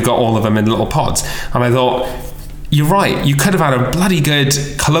 where you've got all of them in little pods. And I thought, you're right, you could have had a bloody good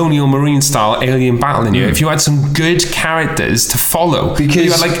colonial marine style alien battle in here if you had some good characters to follow. Because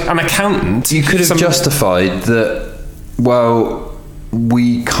you had like an accountant. You could have justified that, well,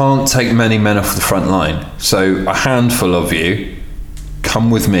 we can't take many men off the front line, so a handful of you, come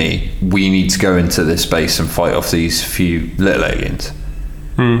with me, we need to go into this base and fight off these few little aliens.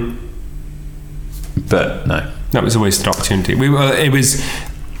 But no. That was a wasted opportunity. It was...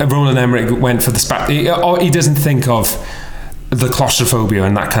 Roland Emmerich went for the he doesn't think of the claustrophobia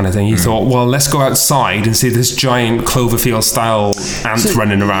and that kind of thing. He thought, well, let's go outside and see this giant Cloverfield style ant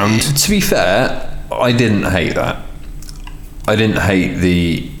running around. To be fair, I didn't hate that. I didn't hate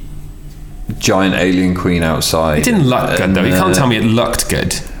the giant alien queen outside. It didn't look good, though. You can't tell me it looked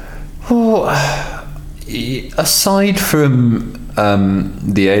good. Well, aside from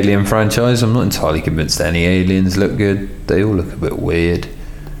the Alien franchise, I'm not entirely convinced any aliens look good. They all look a bit weird.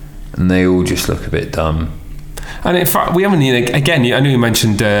 And they all just look a bit dumb. And in fact, we haven't even, again, I know you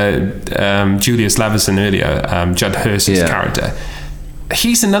mentioned Julius Levison earlier, Judd Hirsch's character.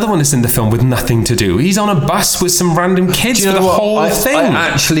 He's another one that's in the film with nothing to do. He's on a bus with some random kids for the whole thing. I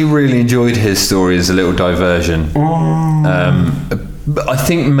actually really enjoyed his story as a little diversion. But I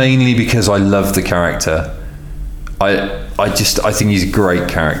think mainly because I love the character. I think he's a great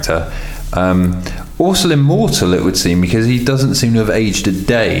character. Also immortal, it would seem, because he doesn't seem to have aged a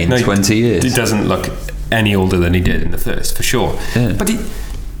day in 20 years. He doesn't look any older than he did in the first, for sure. Yeah. But he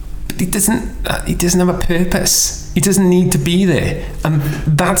doesn't have a purpose. He doesn't need to be there, and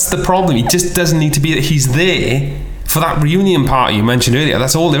that's the problem. He just doesn't need to be there. He's there for that reunion party you mentioned earlier.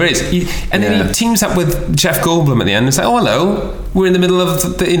 That's all there is. Then he teams up with Jeff Goldblum at the end. It's like, oh, hello, we're in the middle of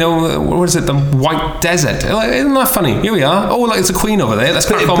the, what is it, the white desert. Like, isn't that funny? Here we are. Oh, look, it's a queen over there. Let's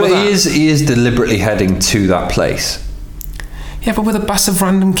crack on with that. He is deliberately heading to that place. Yeah, but with a bus of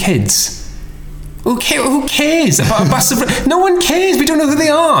random kids. Who cares about a bus of... No one cares. We don't know who they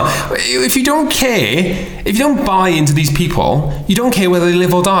are. If you don't care, if you don't buy into these people, you don't care whether they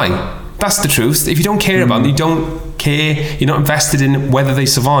live or die. That's the truth. If you don't care about them, you don't care. You're not invested in whether they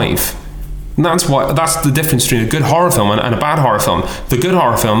survive. And that's the difference between a good horror film and a bad horror film. The good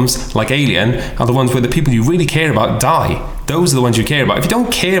horror films, like Alien, are the ones where the people you really care about die. Those are the ones you care about. If you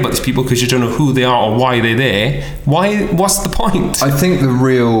don't care about these people because you don't know who they are or why they're there, what's the point? I think the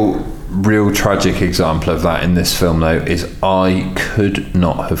real tragic example of that in this film, though, is I could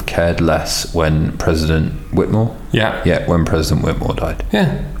not have cared less when President Whitmore died.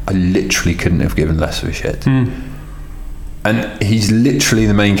 Yeah. I literally couldn't have given less of a shit. And he's literally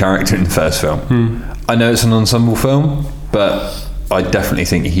the main character in the first film. I know it's an ensemble film, but I definitely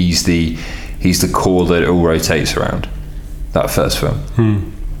think he's the core that it all rotates around. That first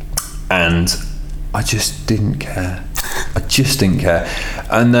film. And I just didn't care.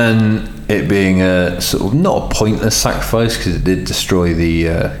 And then it being a sort of not a pointless sacrifice, because it did destroy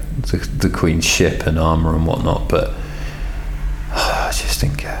the Queen's ship and armor and whatnot, but I just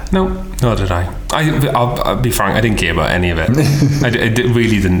didn't care. No, nor did I. I'll be frank, I didn't care about any of it. I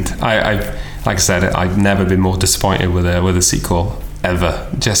really didn't. Like I said, I've never been more disappointed with a sequel ever.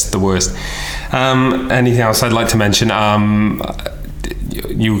 Just the worst. Anything else I'd like to mention?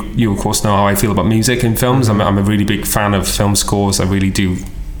 You of course know how I feel about music in films. I'm a really big fan of film scores. I really do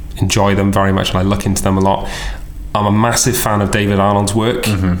enjoy them very much, and I look into them a lot. I'm a massive fan of David Arnold's work.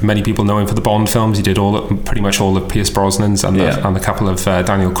 Many people know him for the Bond films. He did pretty much all of Pierce Brosnan's and a couple of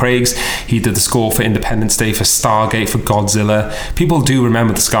Daniel Craig's. He did the score for Independence Day, for Stargate, for Godzilla. People do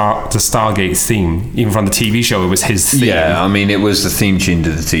remember the Stargate theme, even from the TV show. It was his theme. Yeah, I mean, it was the theme tune to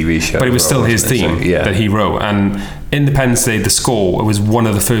the TV show. But it was still his theme that he wrote. And Independence Day, the score, it was one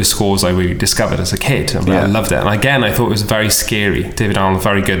of the first scores I really discovered as a kid. I loved it. And again, I thought it was very scary. David Arnold,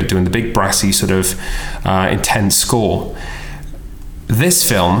 very good at doing the big brassy sort of intense score. This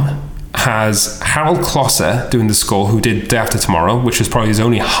film has Harold Closer doing the score, who did Day After Tomorrow, which was probably his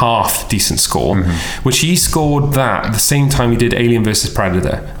only half decent score, which he scored that at the same time he did Alien vs.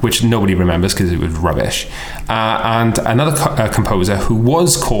 Predator, which nobody remembers because it was rubbish. And another composer who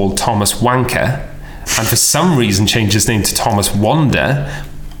was called Thomas Wanker, and for some reason changed his name to Thomas Wander.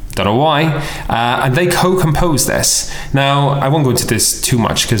 Don't know why. And they co-composed this. Now, I won't go into this too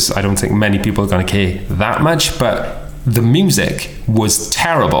much because I don't think many people are going to care that much, but the music was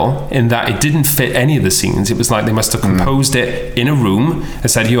terrible in that it didn't fit any of the scenes. It was like they must have composed it in a room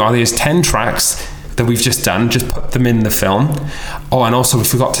and said, there's 10 tracks that we've just done, just put them in the film. Oh, and also we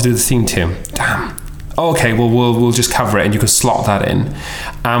forgot to do the theme tune. Damn. Okay, well, we'll just cover it and you can slot that in.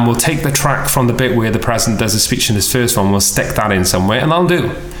 And we'll take the track from the bit where the president does a speech in his first one, we'll stick that in somewhere, and that'll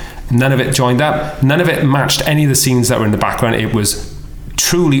do. None of it joined up. None of it matched any of the scenes that were in the background. It was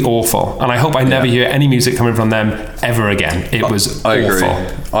truly awful, and I hope I never hear any music coming from them ever again. It was I awful.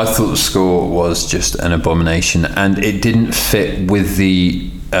 Agree. I thought the score was just an abomination, and it didn't fit with the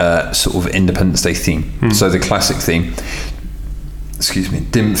sort of Independence Day theme. So the classic theme,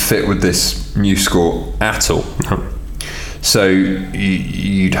 didn't fit with this new score at all. So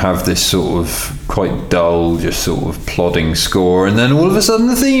you'd have this sort of quite dull, just sort of plodding score, and then all of a sudden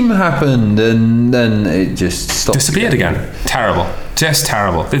the theme happened, and then it just stopped. Disappeared again. Terrible. Just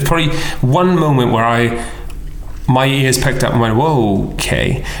terrible. There's probably one moment where my ears picked up and went, whoa,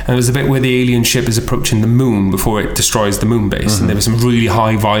 okay. And there was a bit where the alien ship is approaching the moon before it destroys the moon base, and there was some really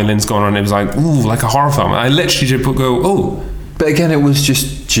high violins going on. It was like, ooh, like a horror film. I literally just go, oh. But again, it was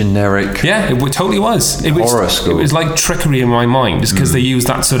just generic. Yeah, it totally was. It was horror school. It was like trickery in my mind, just because they used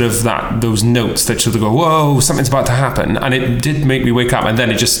that sort of those notes that sort of go, whoa, something's about to happen, and it did make me wake up, and then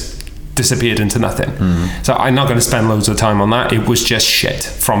it just disappeared into nothing. So I'm not going to spend loads of time on that. It was just shit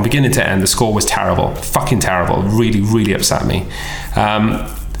from beginning to end. The score was terrible, fucking terrible. Really, really upset me.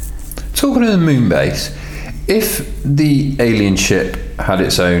 Talking of the moon base, if the alien ship had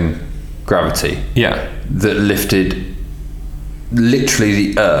its own gravity, that lifted literally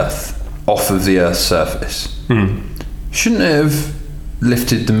the Earth off of the Earth's surface, shouldn't it have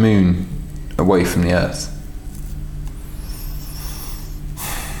lifted the moon away from the Earth?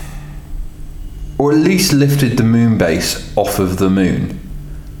 Or at least lifted the moon base off of the moon?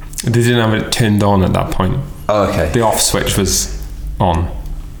 They didn't have it turned on at that point. Oh, okay. The off switch was on.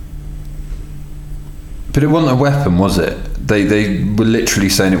 But it wasn't a weapon, was it? They were literally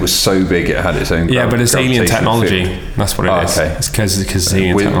saying it was so big it had its own. Yeah, but it's alien technology. Field. That's what it is. Okay. It's because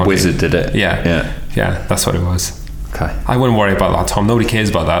alien technology. Wizard did it. Yeah, that's what it was. Okay. I wouldn't worry about that, Tom. Nobody cares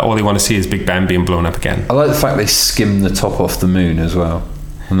about that. All they want to see is Big Ben being blown up again. I like the fact they skimmed the top off the moon as well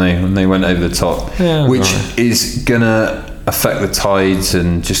when they went over the top, which is gonna affect the tides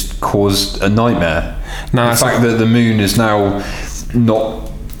and just cause a nightmare. No, the fact that the moon is now not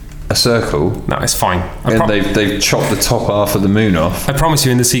a circle. No, it's fine. And they've chopped the top half of the moon off. I promise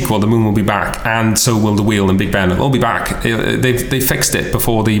you, in the sequel, the moon will be back, and so will the wheel and Big Ben. They'll be back. They fixed it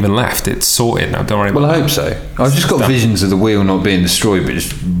before they even left. It's sorted now. Don't worry about it. Well, I hope so. I've just got visions of the wheel not being destroyed, but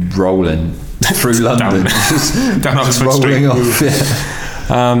just rolling through London. just rolling off.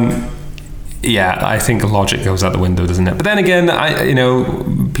 I think logic goes out the window, doesn't it? But then again,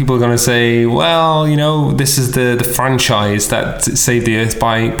 people are going to say, well, this is the franchise that saved the Earth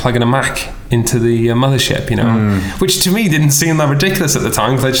by plugging a Mac into the mothership, which to me didn't seem that ridiculous at the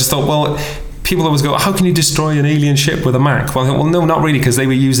time, because I just thought, well, people always go, how can you destroy an alien ship with a Mac? Well, I thought, well, no, not really, because they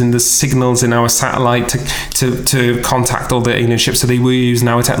were using the signals in our satellite to contact all the alien ships, so they were using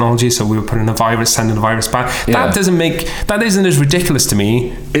our technology, so we were putting a virus, sending a virus back. That isn't as ridiculous to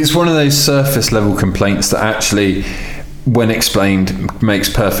me. It's one of those surface level complaints that actually, when explained, makes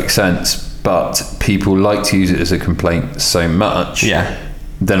perfect sense, but people like to use it as a complaint so much,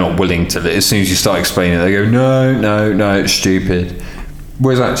 they're not willing to. As soon as you start explaining it, they go, no, it's stupid.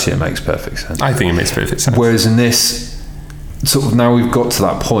 Whereas actually it makes perfect sense. I think it makes perfect sense. Whereas in this, sort of, now we've got to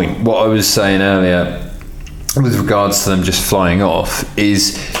that point, what I was saying earlier with regards to them just flying off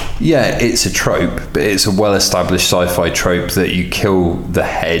is, it's a trope, but it's a well-established sci-fi trope that you kill the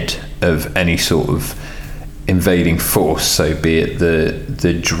head of any sort of invading force, so be it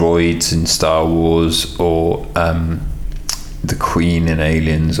the droids in Star Wars or the Queen in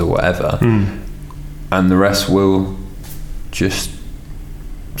Aliens or whatever, and the rest will just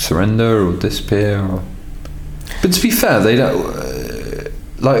surrender or disappear. But to be fair, they don't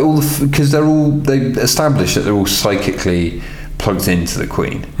because they establish that they're all psychically plugged into the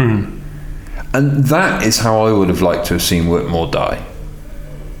Queen, And that is how I would have liked to have seen Whitmore die.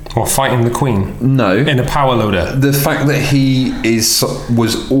 Or fighting the Queen? No. In a power loader? The fact that he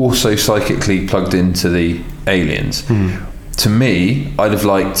was also psychically plugged into the aliens. To me, I'd have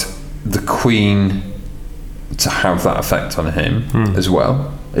liked the Queen to have that effect on him as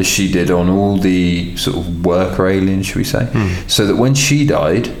well, as she did on all the sort of worker aliens, should we say. So that when she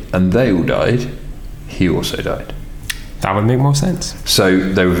died, and they all died, he also died. That would make more sense. So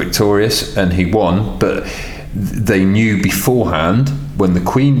they were victorious and he won, but they knew beforehand when the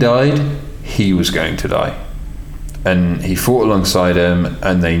Queen died, he was going to die. And he fought alongside him,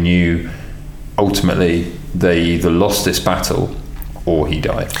 and they knew ultimately they either lost this battle or he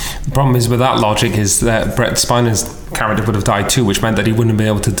died. The problem is with that logic is that Brett Spiner's character would have died too, which meant that he wouldn't be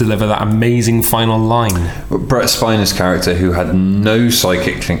able to deliver that amazing final line. Brett Spiner's character, who had no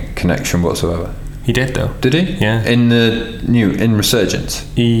psychic connection whatsoever. He did, though. Did he? Yeah. In Resurgence?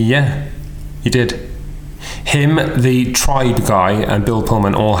 Yeah, he did. Him, the Tribe guy, and Bill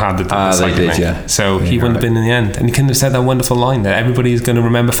Pullman all had the psychic they did, link. yeah. So he wouldn't have been in the end. And he couldn't have said that wonderful line that everybody is going to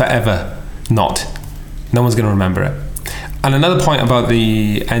remember forever. Not. No one's going to remember it. And another point about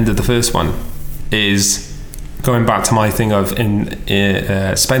the end of the first one is going back to my thing of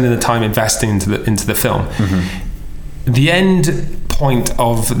spending the time investing into the film. The end point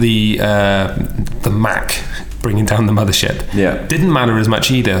of the Mac bringing down the mothership didn't matter as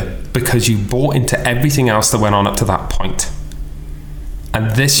much either, because you bought into everything else that went on up to that point. And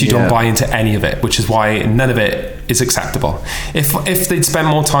this you don't buy into any of it, which is why none of it is acceptable. If they'd spent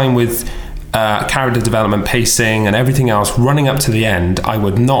more time with character development, pacing and everything else running up to the end, I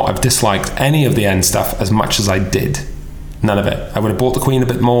would not have disliked any of the end stuff as much as I did. None of it. I would have bought the Queen a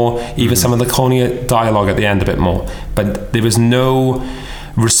bit more, even some of the corny dialogue at the end a bit more. But there was no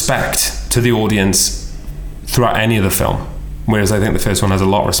respect to the audience throughout any of the film. Whereas I think the first one has a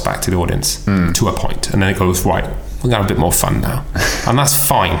lot of respect to the audience to a point. And then it goes, right, we're going to have a bit more fun now. And that's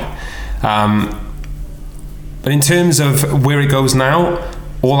fine. But in terms of where it goes now,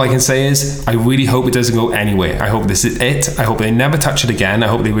 all I can say is I really hope it doesn't go anywhere. I hope this is it. I hope they never touch it again. I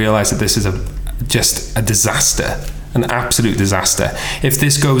hope they realise that this is just a disaster. An absolute disaster. If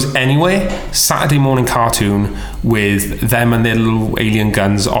this goes anywhere, Saturday morning cartoon with them and their little alien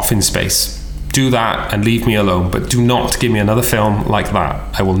guns off in space. Do that and leave me alone, but do not give me another film like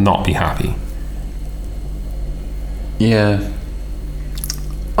that. I will not be happy. Yeah.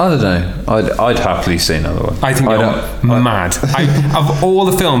 I don't know. I'd happily see another one. I think you're mad. Of all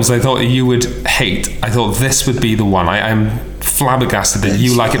the films I thought you would hate, I thought this would be the one. I'm flabbergasted that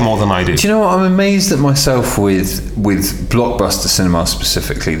you like it more than I do. Do you know what? I'm amazed at myself with blockbuster cinema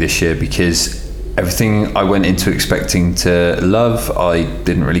specifically this year, because everything I went into expecting to love, I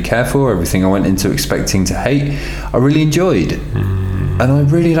didn't really care for. Everything I went into expecting to hate, I really enjoyed. And I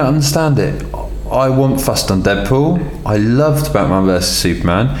really don't understand it. I want fussed on Deadpool. I loved Batman vs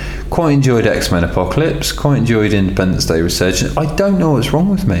Superman. Quite enjoyed X-Men Apocalypse. Quite enjoyed Independence Day Resurgence. I don't know what's wrong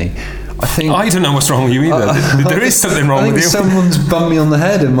with me. I don't know what's wrong with you either. There is something wrong with you. Someone's bumped me on the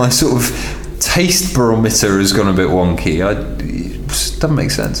head, and my sort of taste barometer has gone a bit wonky. It doesn't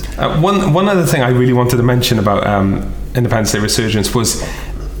make sense. One other thing I really wanted to mention about Independence Day Resurgence was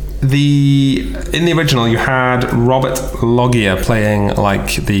in the original you had Robert Loggia playing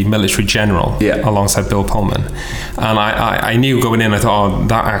like the military general alongside Bill Pullman, and I knew going in, I thought,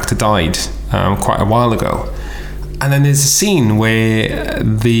 that actor died quite a while ago. And then there's a scene where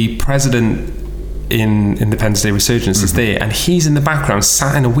the president in Independence Day Resurgence is there, and he's in the background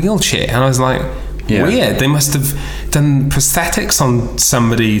sat in a wheelchair, and I was like, weird, they must have done prosthetics on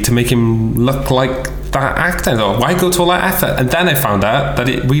somebody to make him look like that actor. I thought, why go to all that effort? And then I found out that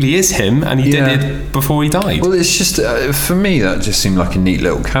it really is him, and he did it before he died. Well, it's just for me that just seemed like a neat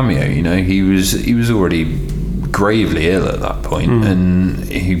little cameo. You know, he was already gravely ill at that point, and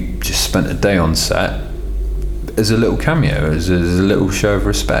he just spent a day on set as a little cameo, as a little show of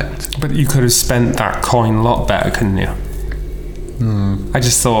respect. But you could have spent that coin a lot better, couldn't you? I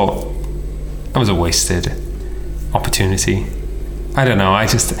just thought that was a wasted opportunity. I don't know.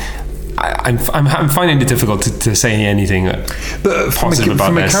 I'm finding it difficult to say anything positive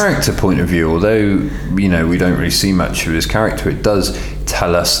about this. From a character point of view, although we don't really see much of his character, it does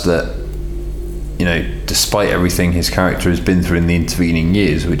tell us that despite everything his character has been through in the intervening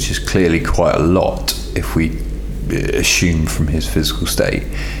years, which is clearly quite a lot if we assume from his physical state,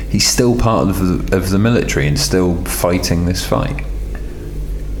 he's still part of the military and still fighting this fight.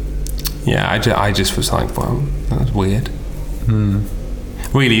 Yeah, I just was like, well, that was weird.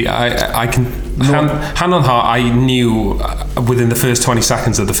 Really, I can hand on heart, I knew within the first 20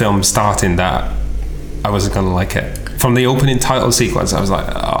 seconds of the film starting that I wasn't going to like it. From the opening title sequence, I was like,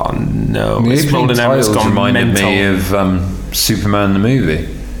 oh no. The opening titles reminded mental. me of Superman the movie.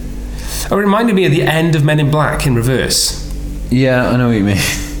 It reminded me of the end of Men in Black in reverse. Yeah, I know what you mean.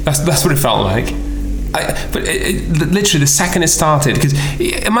 That's what it felt like. But literally the second it started, because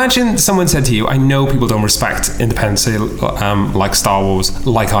imagine someone said to you, I know people don't respect Independence Day like Star Wars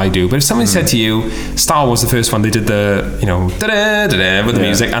like I do, but if somebody said to you, Star Wars, the first one, they did the, you know, da-da, with the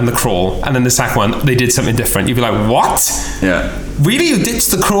music and the crawl, and then the second one, they did something different, you'd be like, what? Yeah. Really? You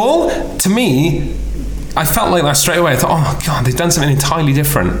ditched the crawl? To me, I felt like that straight away. I thought, oh my God, they've done something entirely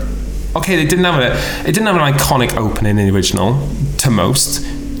different. Okay, it didn't have an iconic opening in the original, to most.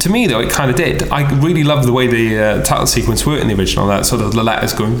 To me, though, it kind of did. I really loved the way the title sequence worked in the original. That sort of the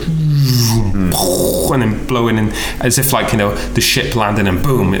letters going and then blowing in as if, like, you know, the ship landing and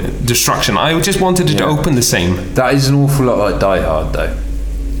boom, destruction. I just wanted it to open the same. That is an awful lot like Die Hard, though.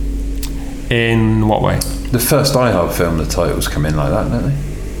 In what way? The first Die Hard film, the titles come in like that, don't they?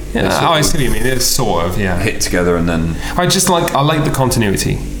 Yeah, I see what you mean. It's sort of, yeah. Hit together and then... I like the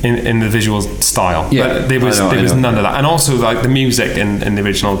continuity in the visual style. Yeah, there was none of that. And also, like, the music in the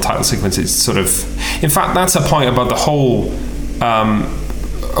original title sequence is sort of... In fact, that's a point about the whole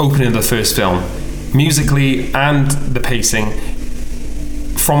opening of the first film. Musically and the pacing,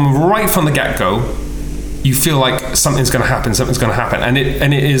 right from the get-go, you feel like something's going to happen, and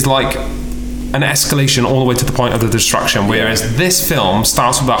it is like an escalation all the way to the point of the destruction, whereas this film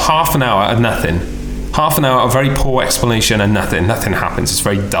starts with about half an hour of nothing, half an hour of very poor explanation and nothing happens. It's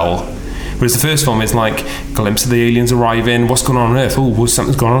very dull. Whereas the first film is like glimpse of the aliens arriving, what's going on Earth,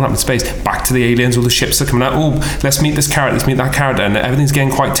 something's going on up in space, back to the aliens, all the ships are coming out, let's meet this character, let's meet that character, and everything's getting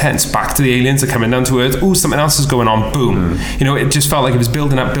quite tense, back to the aliens, they're coming down to Earth, something else is going on, boom. You know, it just felt like it was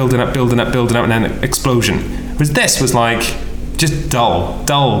building up, and then explosion. Whereas this was like just dull.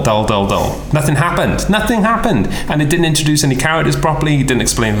 Nothing happened. And it didn't introduce any characters properly, it didn't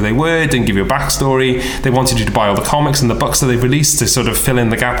explain who they were, it didn't give you a backstory. They wanted you to buy all the comics and the books that they've released to sort of fill in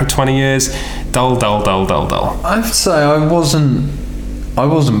the gap of 20 years. Dull. I have to say, I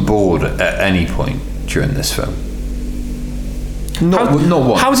wasn't bored at any point during this film. Not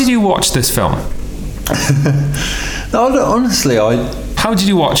once. How did you watch this film? No, honestly, How did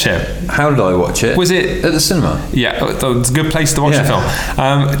you watch it? How did I watch it? Was it at the cinema? Yeah, it's a good place to watch a film.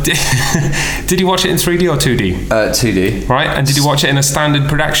 Did you watch it in 3D or 2D? 2D. Right, and did you watch it in a standard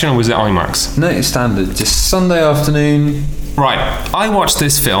production or was it IMAX? No, it's standard. Just Sunday afternoon. Right, I watched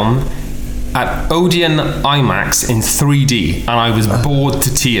this film at Odeon IMAX in 3D, and I was bored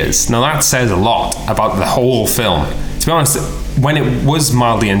to tears. Now that says a lot about the whole film. To be honest, when it was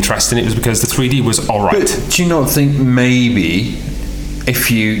mildly interesting, it was because the 3D was alright. But do you not think maybe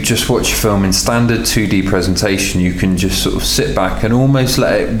if you just watch a film in standard 2D presentation, you can just sort of sit back and almost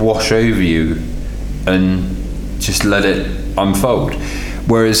let it wash over you and just let it unfold?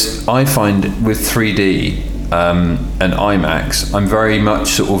 Whereas I find with 3D and IMAX, I'm very much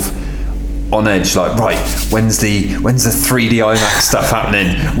sort of on edge, like, right, when's the 3D IMAX stuff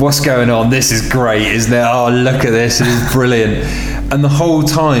happening? What's going on? This is great, isn't it? Oh, look at this, it is brilliant. And the whole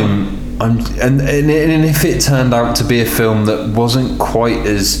time, and if it turned out to be a film that wasn't quite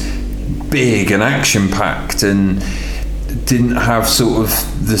as big and action-packed and didn't have sort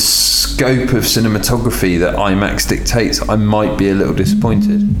of the scope of cinematography that IMAX dictates, I might be a little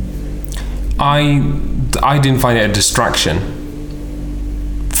disappointed. I didn't find it a distraction.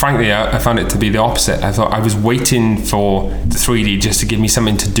 Frankly, I found it to be the opposite. I thought I was waiting for the 3D just to give me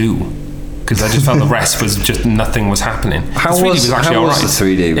something to do, because I just felt the rest was just nothing was happening. How was the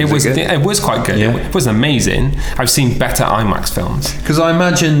 3D? It was quite good. Yeah. It wasn't amazing. I've seen better IMAX films. Because I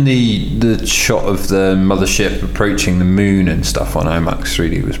imagine the shot of the mothership approaching the moon and stuff on IMAX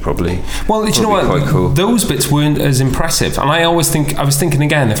 3D was probably you know what? Quite cool. Those bits weren't as impressive. And I was thinking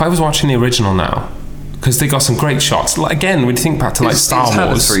again, if I was watching the original now, because they got some great shots. Like, again, when you think back to like Star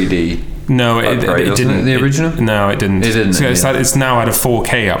Wars, had a 3D. No, it didn't. The original? No, it didn't. It didn't. So it's now had a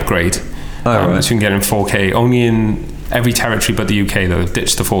 4K upgrade. Right. So you can get it in 4K. Only in every territory but the UK, though. They've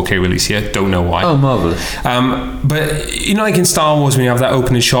ditched the 4K release here. Don't know why. Oh, marvellous. But, you know, like in Star Wars, when you have that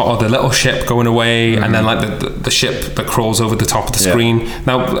opening shot of the little ship going away, and then like the ship that crawls over the top of the screen.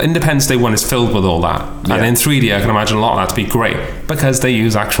 Now, Independence Day 1 is filled with all that. And in 3D, I can imagine a lot of that to be great, because they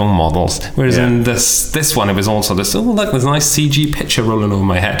use actual models. Whereas in this one, it was also this, look, there's a nice CG picture rolling over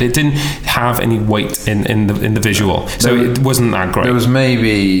my head. It didn't have any weight in the visual. So it wasn't that great. There was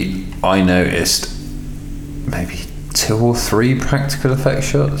I noticed maybe 2 or 3 practical effects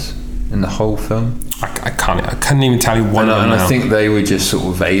shots in the whole film. I couldn't even tell you one of them. And I think they were just sort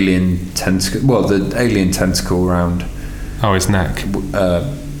of alien tentacle. Well, the alien tentacle around. Oh, his neck.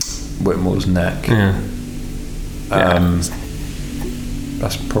 Whitmore's neck. Yeah.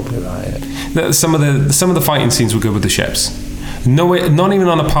 that's probably about it. Some of the fighting scenes were good with the ships. No way, not even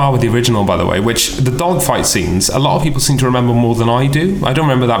on a par with the original, by the way. Which the dogfight scenes, a lot of people seem to remember more than I do. I don't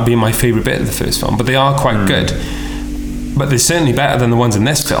remember that being my favourite bit of the first film, but they are quite good. But they're certainly better than the ones in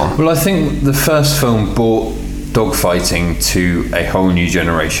this film. Well, I think the first film brought dogfighting to a whole new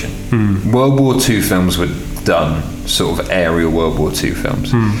generation. World War II films were done, sort of aerial World War II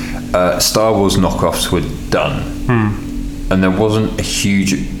films. Star Wars knockoffs were done, and there wasn't a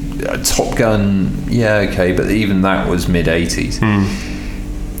huge Top Gun. Yeah, okay, but even that was mid-80s.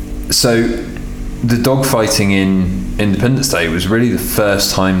 So the dogfighting in Independence Day was really the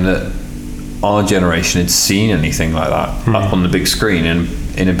first time that our generation had seen anything like that up on the big screen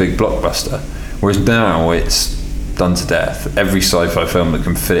in a big blockbuster. Whereas now it's done to death. Every sci-fi film that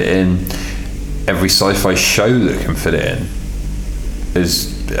can fit it in, every sci-fi show that can fit it in, has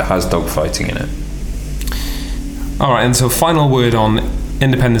dogfighting in it. All right, and so final word on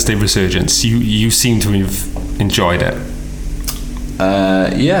Independence Day Resurgence. You seem to have enjoyed it.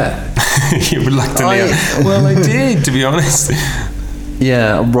 Yeah. You reluctantly. Well, I did, to be honest.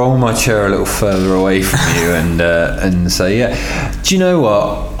 Yeah, I'll roll my chair a little further away from you and say, yeah. Do you know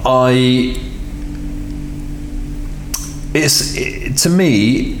what? To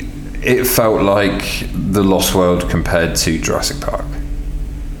me, it felt like The Lost World compared to Jurassic Park.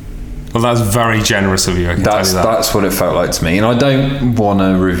 Well, that's very generous of you. I can tell you that. That's what it felt like to me. And I don't want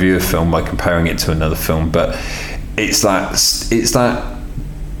to review a film by comparing it to another film, but it's that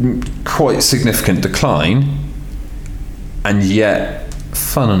quite significant decline, and yet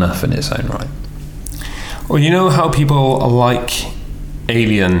fun enough in its own right. Well, you know how people like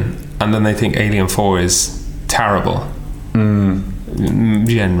Alien, and then they think Alien 4 is terrible.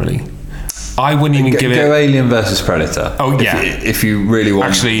 Generally. I wouldn't even give it... Go Alien versus Predator. Oh, yeah. If you really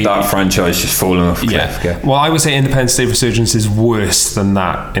want that franchise just falling off a cliff. Yeah. Well, I would say Independence Day Resurgence is worse than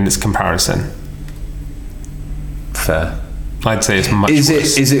that in its comparison. Fair. I'd say it's much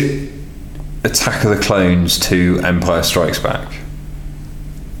worse. Is it Attack of the Clones to Empire Strikes Back?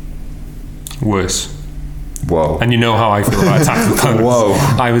 Worse. Whoa. And you know how I feel about Attack of the Clones. Whoa.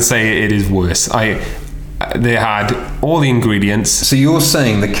 I would say it is worse. They had all the ingredients. So you're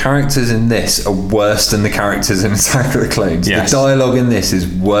saying the characters in this are worse than the characters in Attack of the Clones? Yes. The dialogue in this is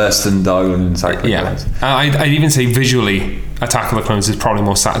worse than dialogue in Attack of the Clones? I'd even say visually Attack of the Clones is probably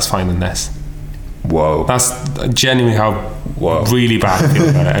more satisfying than this. Whoa. That's genuinely how really bad I feel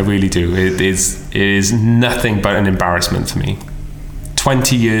about it. I really do. It is nothing but an embarrassment for me.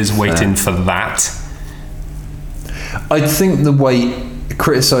 20 years waiting for that. I think the wait,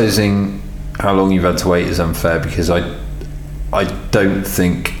 criticising how long you've had to wait is unfair, because I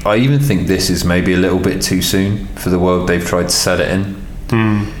even think this is maybe a little bit too soon for the world they've tried to set it in.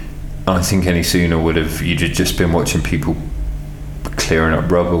 I think any sooner you'd have just been watching people clearing up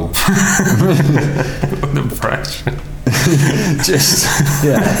rubble. What impression. Just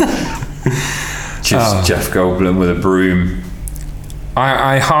Jeff Goldblum with a broom.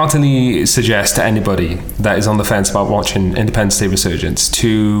 I heartily suggest to anybody that is on the fence about watching Independence Day Resurgence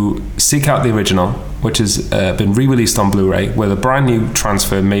to seek out the original, which has been re-released on Blu-ray with a brand new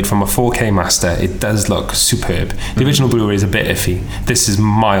transfer made from a 4K master. It does look superb. The original Blu-ray is a bit iffy. This is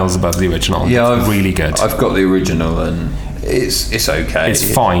miles above the original. Yeah, it's really good. I've got the original and it's okay. It's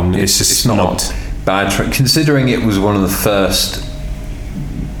fine. It's not bad. Considering it was one of the first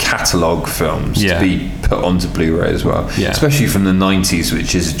catalogue films to be put onto Blu-ray as well, especially from the 90s,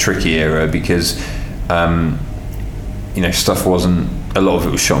 which is a tricky era because stuff wasn't, a lot of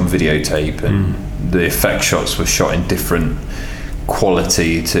it was shot on videotape, and the effect shots were shot in different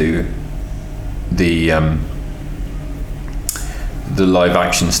quality to the live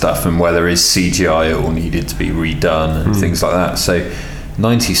action stuff, and where there is CGI it all needed to be redone and things like that. So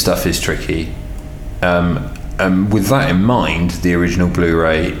 90s stuff is tricky. With that in mind, the original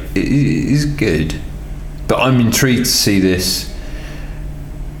Blu-ray is good, but I'm intrigued to see this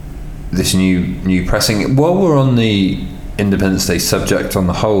new pressing. While we're on the Independence Day subject on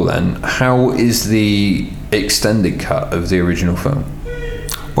the whole, then, how is the extended cut of the original film?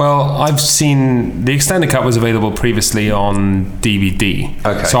 Well, I've seen the extended cut was available previously on DVD.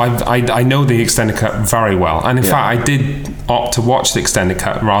 Okay. So I know the extended cut very well, and in fact, I did opt to watch the extended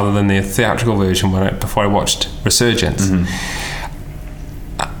cut rather than the theatrical version before I watched Resurgence. And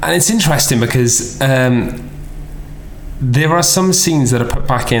it's interesting because there are some scenes that are put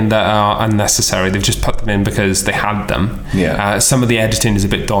back in that are unnecessary. They've just put them in because they had them. Some of the editing is a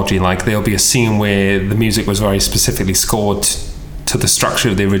bit dodgy. Like there'll be a scene where the music was very specifically scored to the structure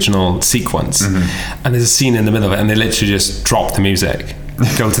of the original sequence, and there's a scene in the middle of it and they literally just drop the music,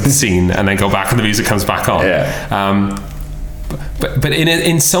 go to the scene and then go back and the music comes back on. But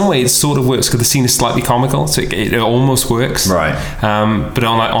in some way it sort of works because the scene is slightly comical, so it almost works, right? But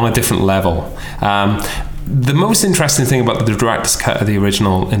on a different level. The most interesting thing about the director's cut of the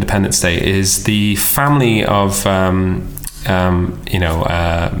original Independence Day is the family of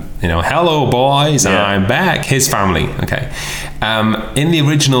hello boys, I'm back. His family, okay. In the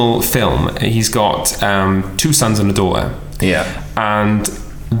original film, he's got 2 sons and a daughter. Yeah, and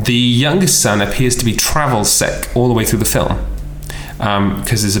the youngest son appears to be travel sick all the way through the film.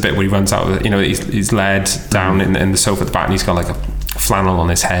 Because there's a bit where he runs out of, he's led down in the sofa at the back, and he's got like a flannel on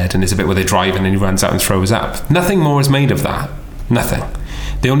his head, and there's a bit where they're driving and he runs out and throws up. Nothing more is made of that. Nothing.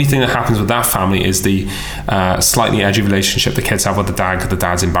 The only thing that happens with that family is the slightly edgy relationship the kids have with the dad, because the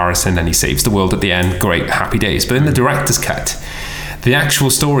dad's embarrassing and he saves the world at the end. Great, happy days. But in the director's cut, the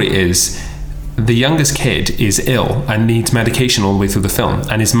actual story is the youngest kid is ill and needs medication all the way through the film,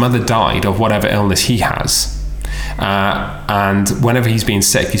 and his mother died of whatever illness he has. And whenever he's been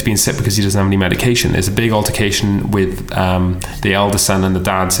sick because he doesn't have any medication. There's a big altercation with the elder son and the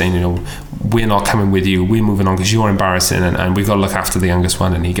dad saying, we're not coming with you, we're moving on because you're embarrassing, and we've got to look after the youngest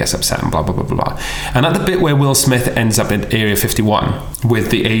one, and he gets upset and blah blah blah blah blah. And at the bit where Will Smith ends up in Area 51 with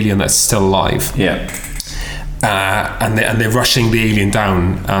the alien that's still alive, and they're rushing the alien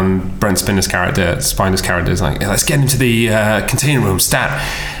down, and Brent Spiner's character is like, let's get into the container room, stat.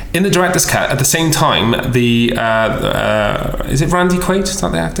 In the director's cut, at the same time, is it Randy Quaid? Is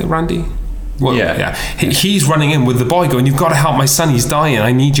that the actor, Randy? Well, yeah. He's running in with the boy going, you've got to help my son, he's dying,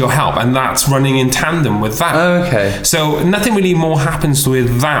 I need your help. And that's running in tandem with that. Oh, okay. So nothing really more happens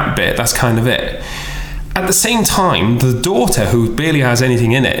with that bit. That's kind of it. At the same time, the daughter, who barely has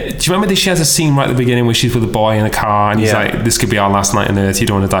anything in it, do you remember that she has a scene right at the beginning where she's with a boy in a car and he's like, this could be our last night on earth, you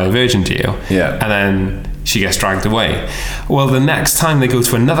don't want to die a virgin, do you? Yeah. And then she gets dragged away. Well, the next time they go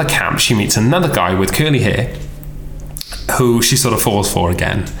to another camp, she meets another guy with curly hair who she sort of falls for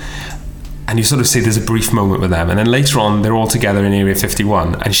again. And you sort of see there's a brief moment with them. And then later on, they're all together in Area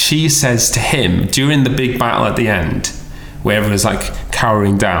 51. And she says to him, during the big battle at the end, where everyone's like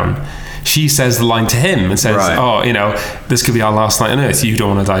cowering down, she says the line to him and says, this could be our last night on earth, you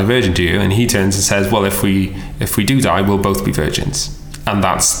don't want to die a virgin, do you? And he turns and says, well, if we do die, we'll both be virgins. And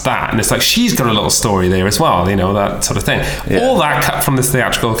that's that. And it's like, she's got a little story there as well, that sort of thing. Yeah. All that cut from this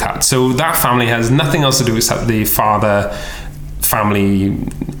theatrical cut. So that family has nothing else to do except the father-family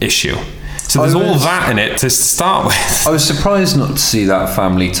issue. So there's all that in it to start with. I was surprised not to see that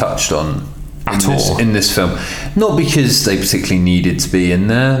family touched on in this film. Not because they particularly needed to be in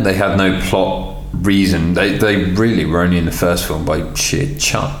there. They had no plot reason. They really were only in the first film by sheer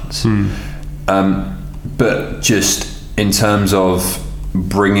chance. But just in terms of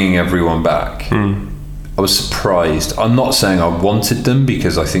bringing everyone back, I was surprised. I'm not saying I wanted them,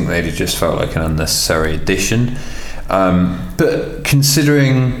 because I think they'd have just felt like an unnecessary addition. But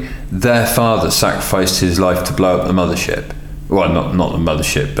considering their father sacrificed his life to blow up the mothership, well, not the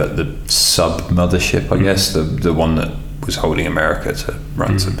mothership, but the sub-mothership, I guess, the one that was holding America to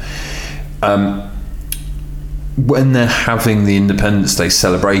ransom. When they're having the Independence Day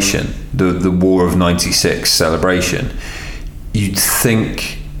celebration, the War of 96 celebration, you'd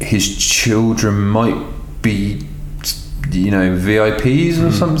think his children might be, VIPs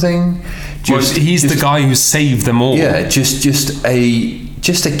or something. He's the guy who saved them all. Yeah, just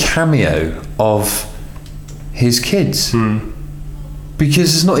a cameo of his kids.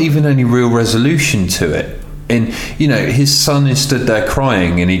 Because there's not even any real resolution to it. And his son is stood there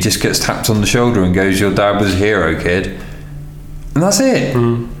crying, and he just gets tapped on the shoulder and goes, your dad was a hero, kid. And that's it.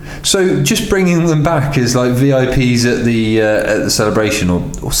 So just bringing them back as like VIPs at the celebration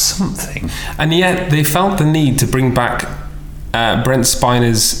or something. And yet they felt the need to bring back Brent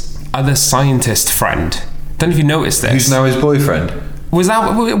Spiner's other scientist friend. Don't know if you noticed this. Who's now his boyfriend. Was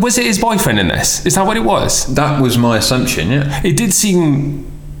it his boyfriend in this? Is that what it was? That was my assumption, yeah. It did seem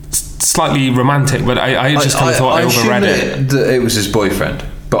slightly romantic, but I just kind of thought I overread it. That it was his boyfriend,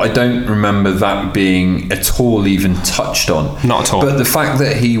 but I don't remember that being at all even touched on. Not at all. But the fact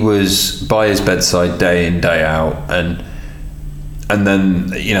that he was by his bedside day in, day out, and then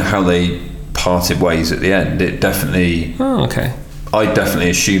how they parted ways at the end, it definitely... Oh, okay. I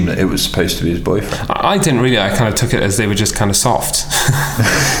definitely assumed that it was supposed to be his boyfriend. I didn't really. I kind of took it as they were just kind of soft,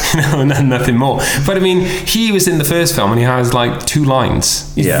 and nothing more. But I mean, he was in the first film and he has like 2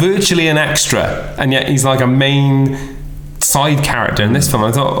 lines. He's virtually an extra, and yet he's like a main side character in this film.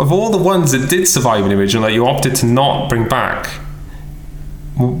 I thought, of all the ones that did survive in the original, you opted to not bring back.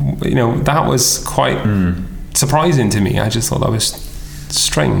 That was quite surprising to me. I just thought that was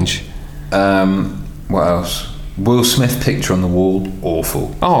strange. What else? Will Smith picture on the wall,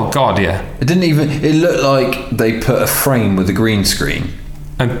 awful. Oh God, yeah. It looked like they put a frame with a green screen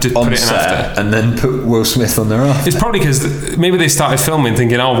and did on put it in set after, and then put Will Smith on there after. It's probably because maybe they started filming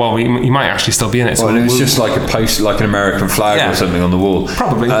thinking, oh well, he might actually still be in it. So it was just like a post, like an American flag or something on the wall,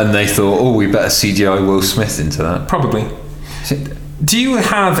 probably. And they thought, oh, we better CGI Will Smith into that, probably. Do you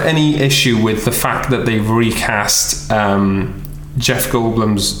have any issue with the fact that they've recast Jeff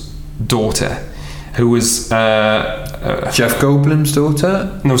Goldblum's daughter, who was Jeff Goldblum's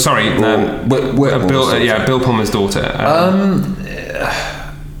daughter? No, sorry, Bill Pullman's daughter.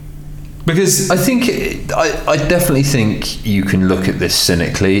 Because I think I definitely think you can look at this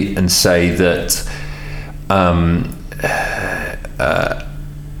cynically and say that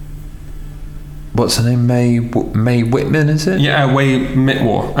what's her name? Mae Whitman, is it? Yeah,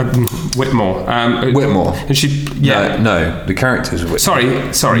 Whitmore. Whitmore. And she, yeah. No, the character's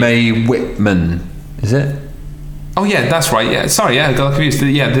Whitmore. Sorry. Mae Whitman, is it? Oh yeah, that's right. Yeah, sorry. Yeah, I got confused.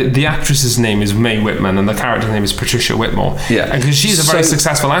 The actress's name is Mae Whitman, and the character's name is Patricia Whitmore. Yeah, because she's a very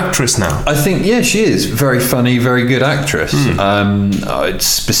successful actress now. I think she is very funny, very good actress. I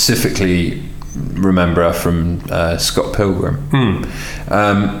specifically remember her from Scott Pilgrim.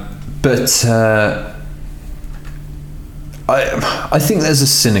 But I think there's a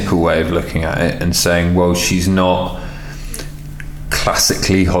cynical way of looking at it and saying, well, she's not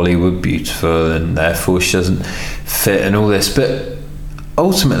classically Hollywood beautiful and therefore she doesn't fit and all this. But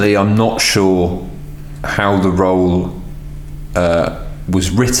ultimately, I'm not sure how the role was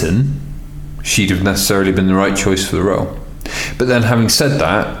written. She'd have necessarily been the right choice for the role. But then having said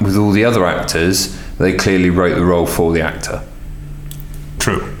that, with all the other actors, they clearly wrote the role for the actor.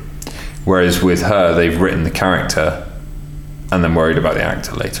 True. Whereas with her, they've written the character and then worried about the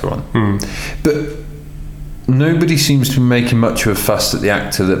actor later on. But nobody seems to be making much of a fuss at the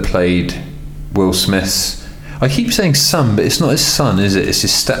actor that played Will Smith's... I keep saying son, but it's not his son, is it? It's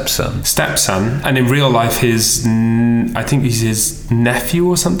his stepson. Stepson. And in real life, I think he's his nephew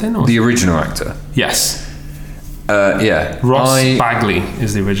or something? Or? The original actor. Yes. Yeah. Ross Bagley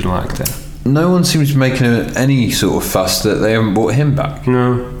is the original actor. No one seems to be making any sort of fuss that they haven't brought him back.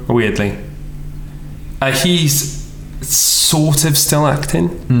 No, weirdly. He's sort of still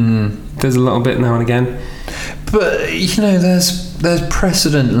acting. There's a little bit now and again. But, there's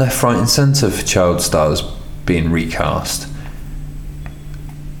precedent left, right and centre for child stars being recast.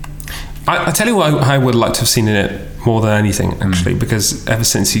 I tell you what I would like to have seen in it more than anything, actually, because ever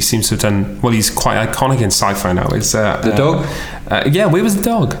since he seems to have done... Well, he's quite iconic in sci-fi now. Is the dog? Where was the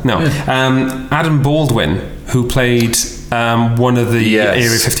dog? No. Yeah. Adam Baldwin, who played one of the Area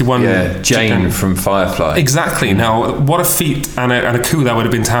 51... Yeah, Jane from Firefly. Exactly. Now, what a feat and a coup that would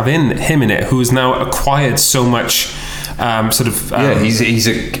have been to have him in it, who has now acquired so much... he's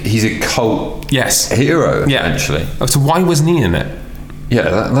a cult hero, actually. So why wasn't he in it? Yeah,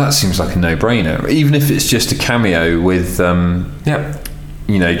 that seems like a no-brainer. Even if it's just a cameo with,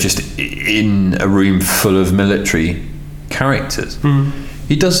 just in a room full of military characters.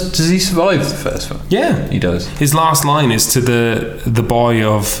 Does he survive the first one? Yeah, he does. His last line is to the boy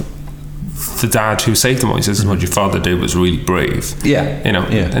of the dad who saved him. He says, "What your father did was really brave." Yeah,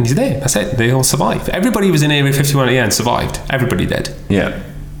 and he's there. That's it. They all survive. Everybody who was in Area 51 at the end survived. Everybody did. Yeah.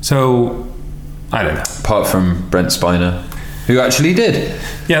 So I don't know. Apart from Brent Spiner, who actually did.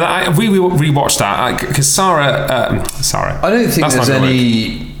 Yeah, we rewatched that because Sarah. I don't think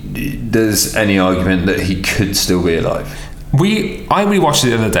there's any argument that he could still be alive. I rewatched it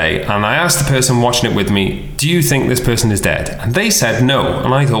the other day, and I asked the person watching it with me, "Do you think this person is dead?" And they said no.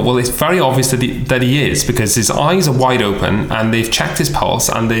 And I thought, well, it's very obvious that he is, because his eyes are wide open, and they've checked his pulse,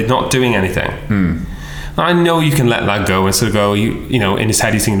 and they're not doing anything. I know you can let that go and sort of go, in his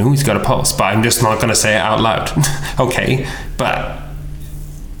head he's thinking, "Oh, he's got a pulse," but I'm just not going to say it out loud. Okay, but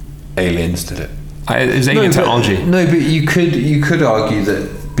aliens did it. It was alien technology. No, but you could argue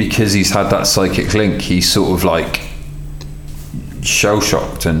that because he's had that psychic link, he's sort of like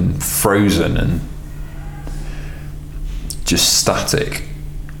shell-shocked and frozen and just static.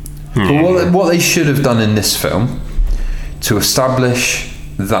 But what they should have done in this film to establish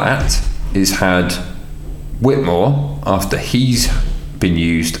that is had Whitmore, after he's been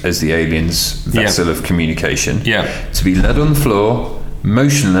used as the alien's vessel of communication, to be led on the floor,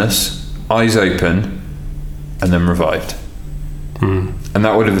 motionless, eyes open, and then revived. And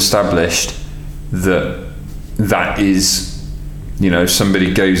that would have established that is,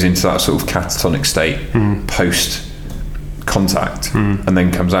 somebody goes into that sort of catatonic state post contact and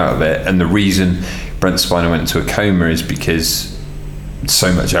then comes out of it, and the reason Brent Spiner went into a coma is because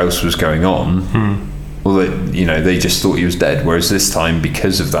so much else was going on. Well, they just thought he was dead, whereas this time,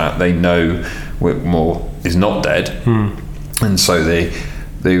 because of that, they know Whitmore is not dead, and so they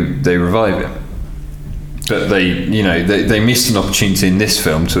revive him. But they missed an opportunity in this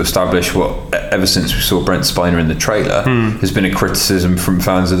film to establish what, ever since we saw Brent Spiner in the trailer, has been a criticism from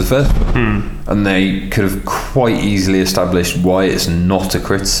fans of the first film. And they could have quite easily established why it's not a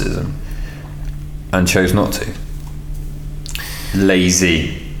criticism, and chose not to.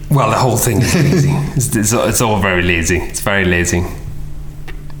 Lazy. Well, the whole thing is lazy. It's all very lazy. It's very lazy.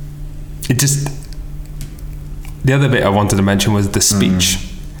 The other bit I wanted to mention was the speech.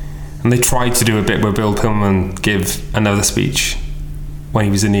 And they tried to do a bit where Bill Pullman give another speech when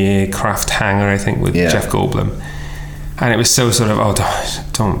he was in the aircraft hangar, I think, with Jeff Goldblum. And it was so sort of,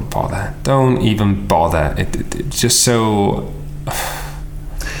 don't bother. Don't even bother. It's just so...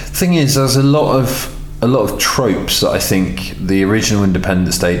 Thing is, there's a lot of tropes that I think the original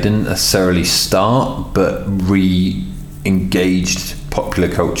Independence Day didn't necessarily start, but re-engaged popular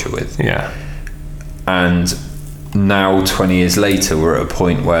culture with. Yeah. And now 20 years later, we're at a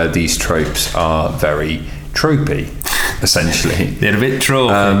point where these tropes are very tropey, essentially. They're a bit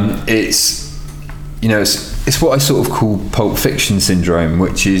tropey. It's what I sort of call Pulp Fiction syndrome,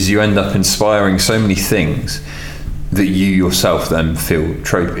 which is you end up inspiring so many things that you yourself then feel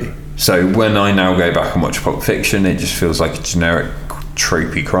tropey. So when I now go back and watch Pulp Fiction, it just feels like a generic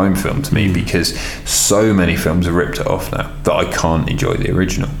tropey crime film to me, because so many films have ripped it off now that I can't enjoy the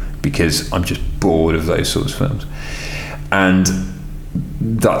original, because I'm just bored of those sorts of films. And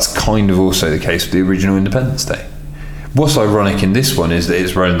that's kind of also the case with the original Independence Day. What's ironic in this one is that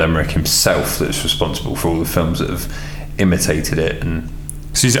it's Roland Emmerich himself that's responsible for all the films that have imitated it. And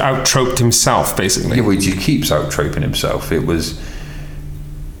so he's out-troped himself, basically. Yeah, well, he keeps out-troping himself. It was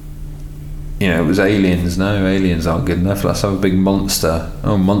Aliens. No, aliens aren't good enough. Let's have a big monster.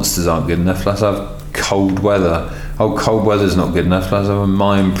 Oh, monsters aren't good enough. Let's have cold weather. Oh, cold weather's not good enough. Let's have a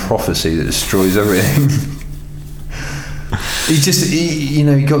Mayan prophecy that destroys everything. He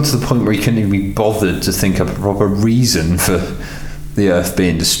got to the point where he couldn't even be bothered to think up a proper reason for the Earth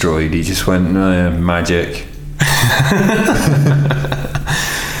being destroyed. He just went, magic.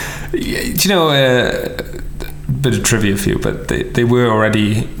 Do you know, bit of trivia for you, but they were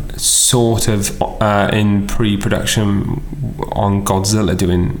already sort of in pre-production on Godzilla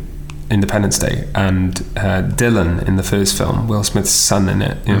doing Independence Day, and Dylan in the first film, Will Smith's son in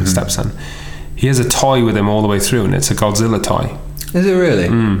it, stepson, he has a toy with him all the way through, and it's a Godzilla toy. Is it really?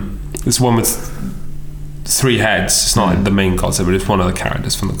 It's one with 3 heads. It's not like the main Godzilla, but it's one of the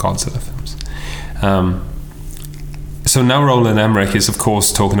characters from the Godzilla films. So now Roland Emmerich is, of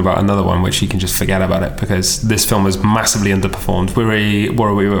course, talking about another one, which he can just forget about it, because this film has massively underperformed.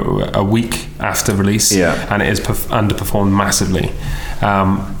 We're a week after release, and it is underperformed massively.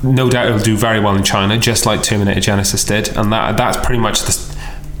 No doubt it'll do very well in China, just like Terminator Genesis did, and that's pretty much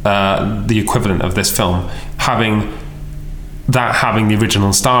the equivalent of this film, having the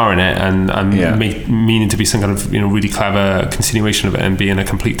original star in it, and meaning to be some kind of really clever continuation of it, and being a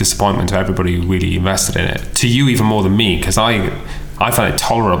complete disappointment to everybody who really invested in it. To you even more than me, because I find it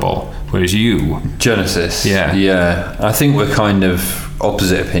tolerable, whereas you... Genesis. Yeah. I think we're kind of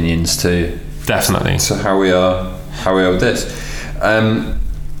opposite opinions too. Definitely. So how we are with this.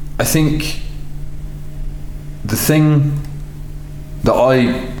 I think the thing that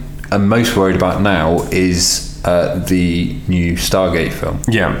I am most worried about now is the new Stargate film.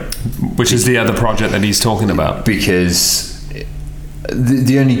 Yeah, which is the other project that he's talking about. Because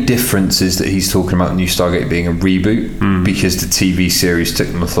the only difference is that he's talking about the new Stargate being a reboot, because the TV series took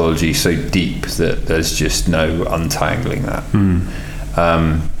the mythology so deep that there's just no untangling that.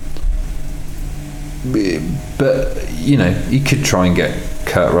 But you could try and get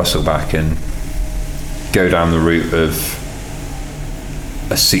Kurt Russell back and go down the route of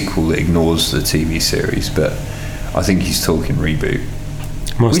a sequel that ignores the TV series, but I think he's talking reboot,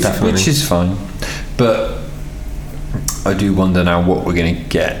 definitely, which is fine. But I do wonder now what we're going to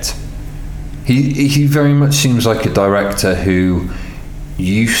get. He very much seems like a director who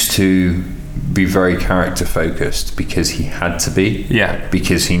used to be very character focused because he had to be,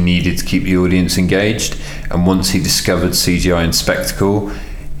 because he needed to keep the audience engaged, and once he discovered CGI and spectacle,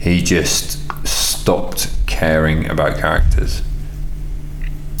 he just stopped caring about characters.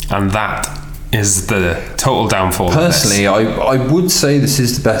 And that is the total downfall. Personally, I would say this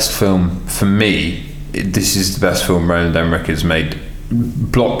is the best film, for me, this is the best film Roland Emmerich has made,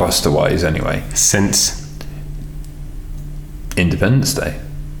 blockbuster wise anyway, since Independence Day.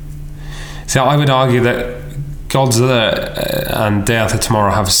 So I would argue that Godzilla and Day After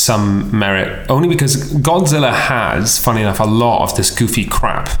Tomorrow have some merit, only because Godzilla has, funny enough, a lot of this goofy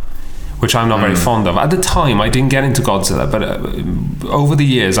crap, which I'm not very fond of. At the time, I didn't get into Godzilla, but over the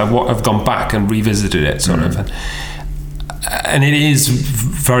years, I've gone back and revisited it, sort of. And it is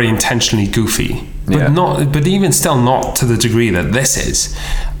very intentionally goofy, but even still not to the degree that this is.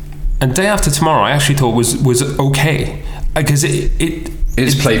 And Day After Tomorrow, I actually thought was okay, because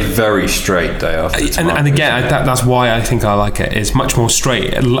it's played very straight. Day After Tomorrow, and again, that's why I think I like it. It's much more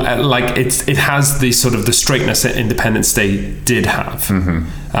straight. Like it has the sort of the straightness that Independence Day did have.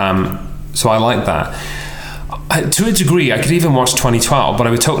 So I like that. To a degree, I could even watch 2012, but I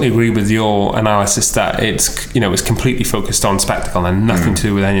would totally agree with your analysis that it's completely focused on spectacle and nothing to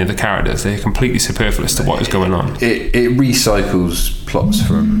do with any of the characters. They're completely superfluous to what is going on. It recycles plots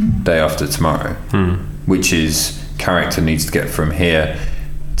from Day After Tomorrow, which is character needs to get from here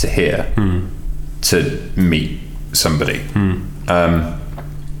to here to meet somebody.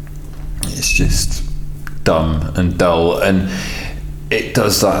 It's just dumb and dull, and it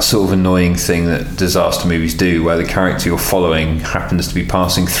does that sort of annoying thing that disaster movies do, where the character you're following happens to be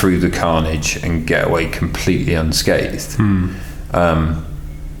passing through the carnage and get away completely unscathed.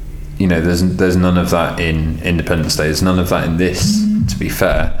 There's none of that in Independence Day. There's none of that in this, to be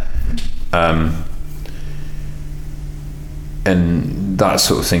fair. And that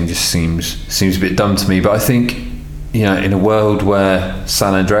sort of thing just seems a bit dumb to me. But I think, in a world where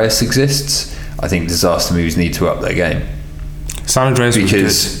San Andreas exists, I think disaster movies need to up their game. San Andreas,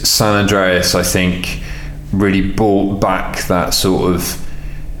 because San Andreas, I think, really brought back that sort of.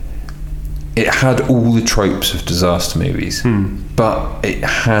 It had all the tropes of disaster movies, but it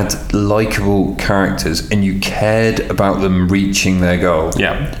had likable characters, and you cared about them reaching their goal.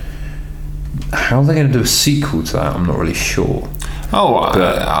 Yeah. How are they going to do a sequel to that? I'm not really sure.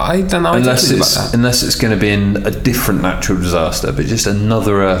 I don't know. Unless it's going to be in a different natural disaster, but just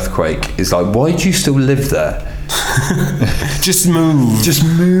another earthquake is like, why do you still live there? Just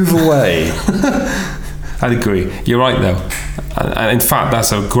move away. I'd agree. You're right, though, and in fact,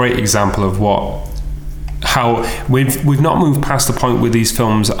 that's a great example of how we've not moved past the point where these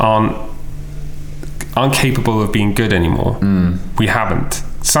films aren't capable of being good anymore. We haven't.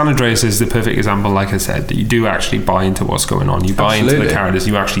 San Andreas is the perfect example. Like I said, that you do actually buy into what's going on. You buy into the characters.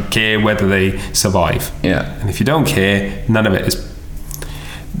 You actually care whether they survive. Yeah. And if you don't care, none of it is.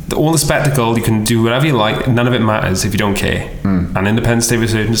 All the spectacle, you can do whatever you like, none of it matters if you don't care. And Independence Day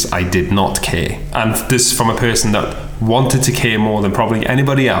Resurgence, I did not care. And this from a person that wanted to care more than probably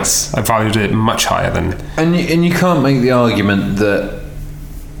anybody else. I valued it much higher than. And you can't make the argument that,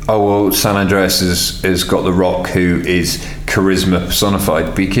 San Andreas has got The Rock, who is charisma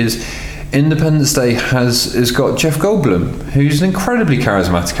personified, because Independence Day has got Jeff Goldblum, who's an incredibly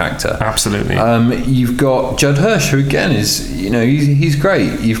charismatic actor. Absolutely. You've got Judd Hirsch, who again is, he's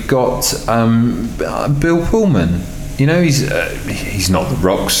great. You've got Bill Pullman. He's not The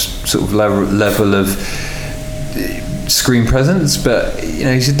Rock's sort of level of screen presence, but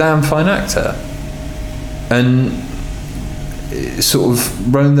he's a damn fine actor. And sort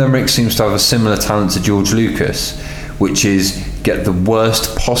of Roland Emmerich seems to have a similar talent to George Lucas, which is get the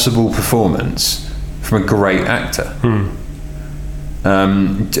worst possible performance from a great actor.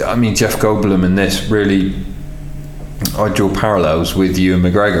 Jeff Goldblum in this really, I draw parallels with Ewan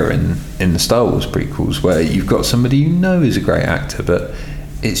McGregor in the Star Wars prequels, where you've got somebody you know is a great actor, but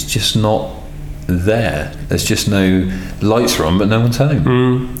it's just not there. There's just no lights are on, but no one's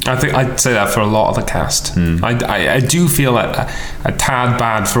home. I think I'd say that for a lot of the cast. I do feel like a tad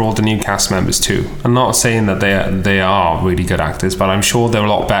bad for all the new cast members too. I'm not saying that they are really good actors, but I'm sure they're a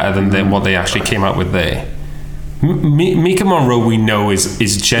lot better than what they actually came out with there. Mika Monroe, we know,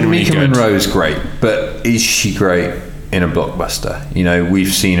 is generally good. Mika Monroe is great, but is she great in a blockbuster?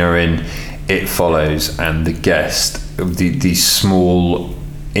 We've seen her in It Follows and The Guest, these small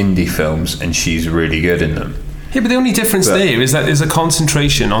indie films, and she's really good in them. Yeah, but the only difference there is that there's a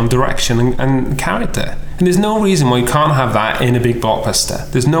concentration on direction and character, and there's no reason why you can't have that in a big blockbuster.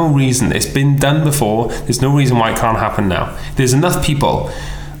 There's no reason. It's been done before. There's no reason why it can't happen now. There's enough people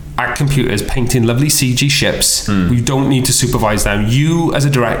at computers painting lovely CG ships. You don't need to supervise them. You, as a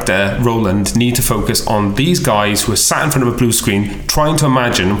director, Roland, need to focus on these guys who are sat in front of a blue screen trying to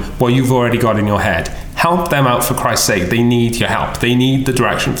imagine what you've already got in your head. Help them out, for Christ's sake. They need your help. They need the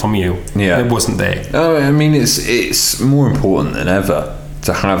direction from you. Yeah. It wasn't there. It's more important than ever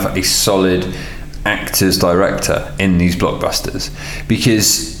to have a solid actors director in these blockbusters,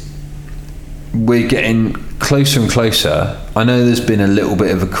 because we're getting closer and closer. I know there's been a little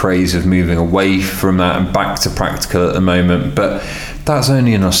bit of a craze of moving away from that and back to practical at the moment, but that's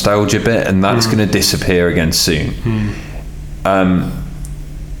only a nostalgia bit, and that's going to disappear again soon.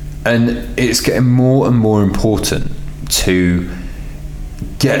 And it's getting more and more important to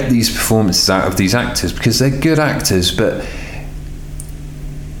get these performances out of these actors, because they're good actors, but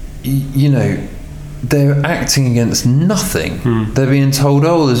you know, they're acting against nothing. They're being told,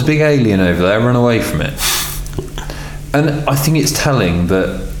 oh, there's a big alien over there, run away from it. And I think it's telling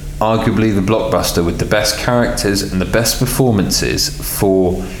that arguably the blockbuster with the best characters and the best performances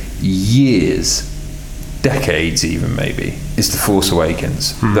for years, decades even maybe, is The Force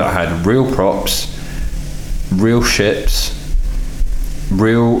Awakens. That had real props, real ships,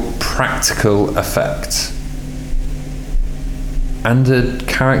 real practical effects, and a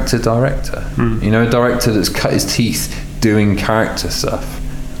character director. You know, a director that's cut his teeth doing character stuff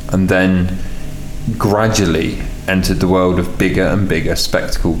and then gradually entered the world of bigger and bigger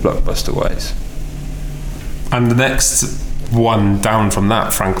spectacle blockbuster ways. And the next one down from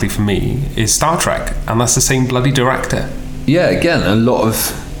that, frankly, for me, is Star Trek, and that's the same bloody director. Yeah, again, a lot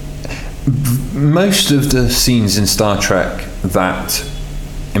of most of the scenes in Star Trek that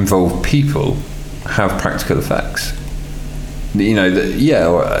involve people have practical effects. You know,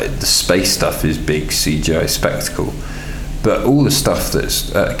 the space stuff is big CGI spectacle, but all the stuff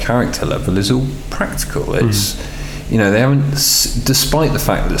that's at a character level is all practical. It's you know, they haven't, despite the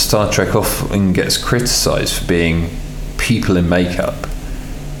fact that Star Trek often gets criticised for being people in makeup,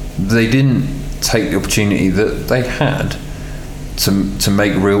 they didn't take the opportunity that they had to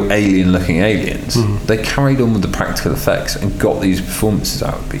make real alien-looking aliens. They carried on with the practical effects and got these performances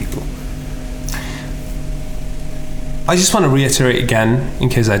out of people. I just want to reiterate again, in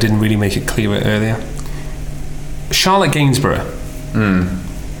case I didn't really make it clear earlier. Charlotte Gainsborough.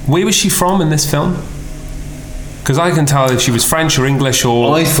 Where was she from in this film? Because I can tell if she was French or English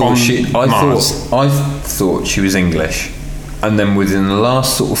or I thought she was English, and then within the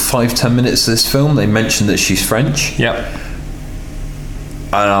last sort of 5-10 minutes of this film, they mentioned that she's French. Yep.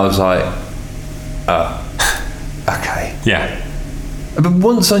 And I was like, oh, okay. Yeah. But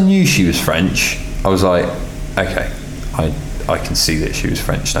once I knew she was French, I was like, okay, I can see that she was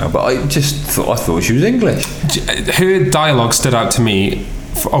French now. But I thought she was English. Her dialogue stood out to me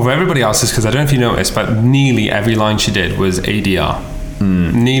over everybody else's, because I don't know if you noticed, but nearly every line she did was ADR.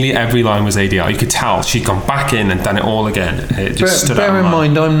 Nearly every line was ADR. You could tell she'd gone back in and done it all again. It just stood out. Bear in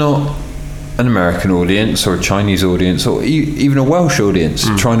mind, I'm not an American audience or a Chinese audience or even a Welsh audience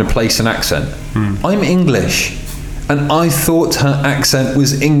trying to place an accent. I'm English, and I thought her accent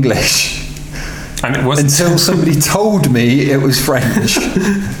was English. And it wasn't until somebody told me it was French.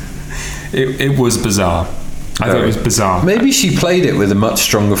 It was bizarre. I thought it was bizarre. Maybe she played it with a much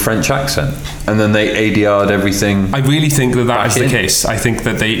stronger French accent, and then they ADR'd everything. I really think that is the case. I think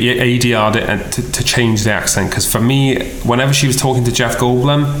that they ADR'd it to change the accent, because for me, whenever she was talking to Jeff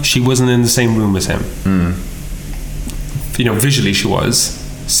Goldblum, she wasn't in the same room as him. You know, visually she was.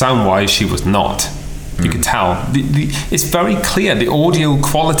 Sound-wise, she was not. You could tell. It's very clear. The audio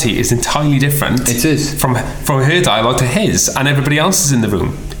quality is entirely different. It is. From her dialogue to his, and everybody else is in the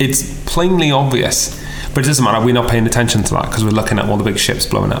room. It's plainly obvious. But it doesn't matter, we're not paying attention to that because we're looking at all the big ships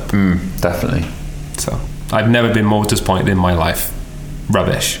blowing up. Definitely. So, I've never been more disappointed in my life.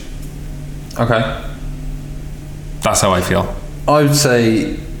 Rubbish. Okay. That's how I feel. I would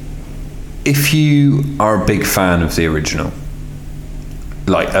say, if you are a big fan of the original,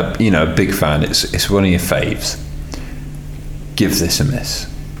 like a big fan, it's one of your faves, give this a miss.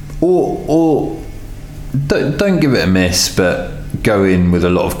 Or don't give it a miss, but go in with a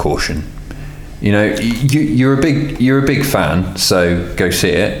lot of caution. You know, you're a big fan, so go see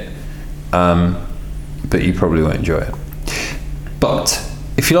it. But you probably won't enjoy it. But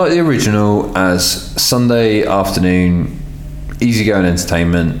if you like the original as Sunday afternoon easygoing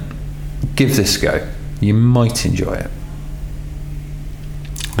entertainment, give this a go. You might enjoy it.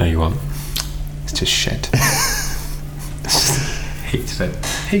 No, you won't. It's just shit.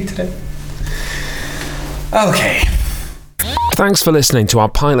 Hated it. Okay. Thanks for listening to our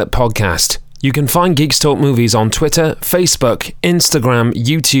pilot podcast. You can find Geeks Talk Movies on Twitter, Facebook, Instagram,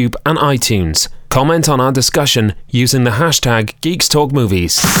 YouTube, and iTunes. Comment on our discussion using the hashtag Geeks Talk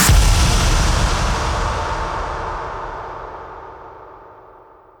Movies.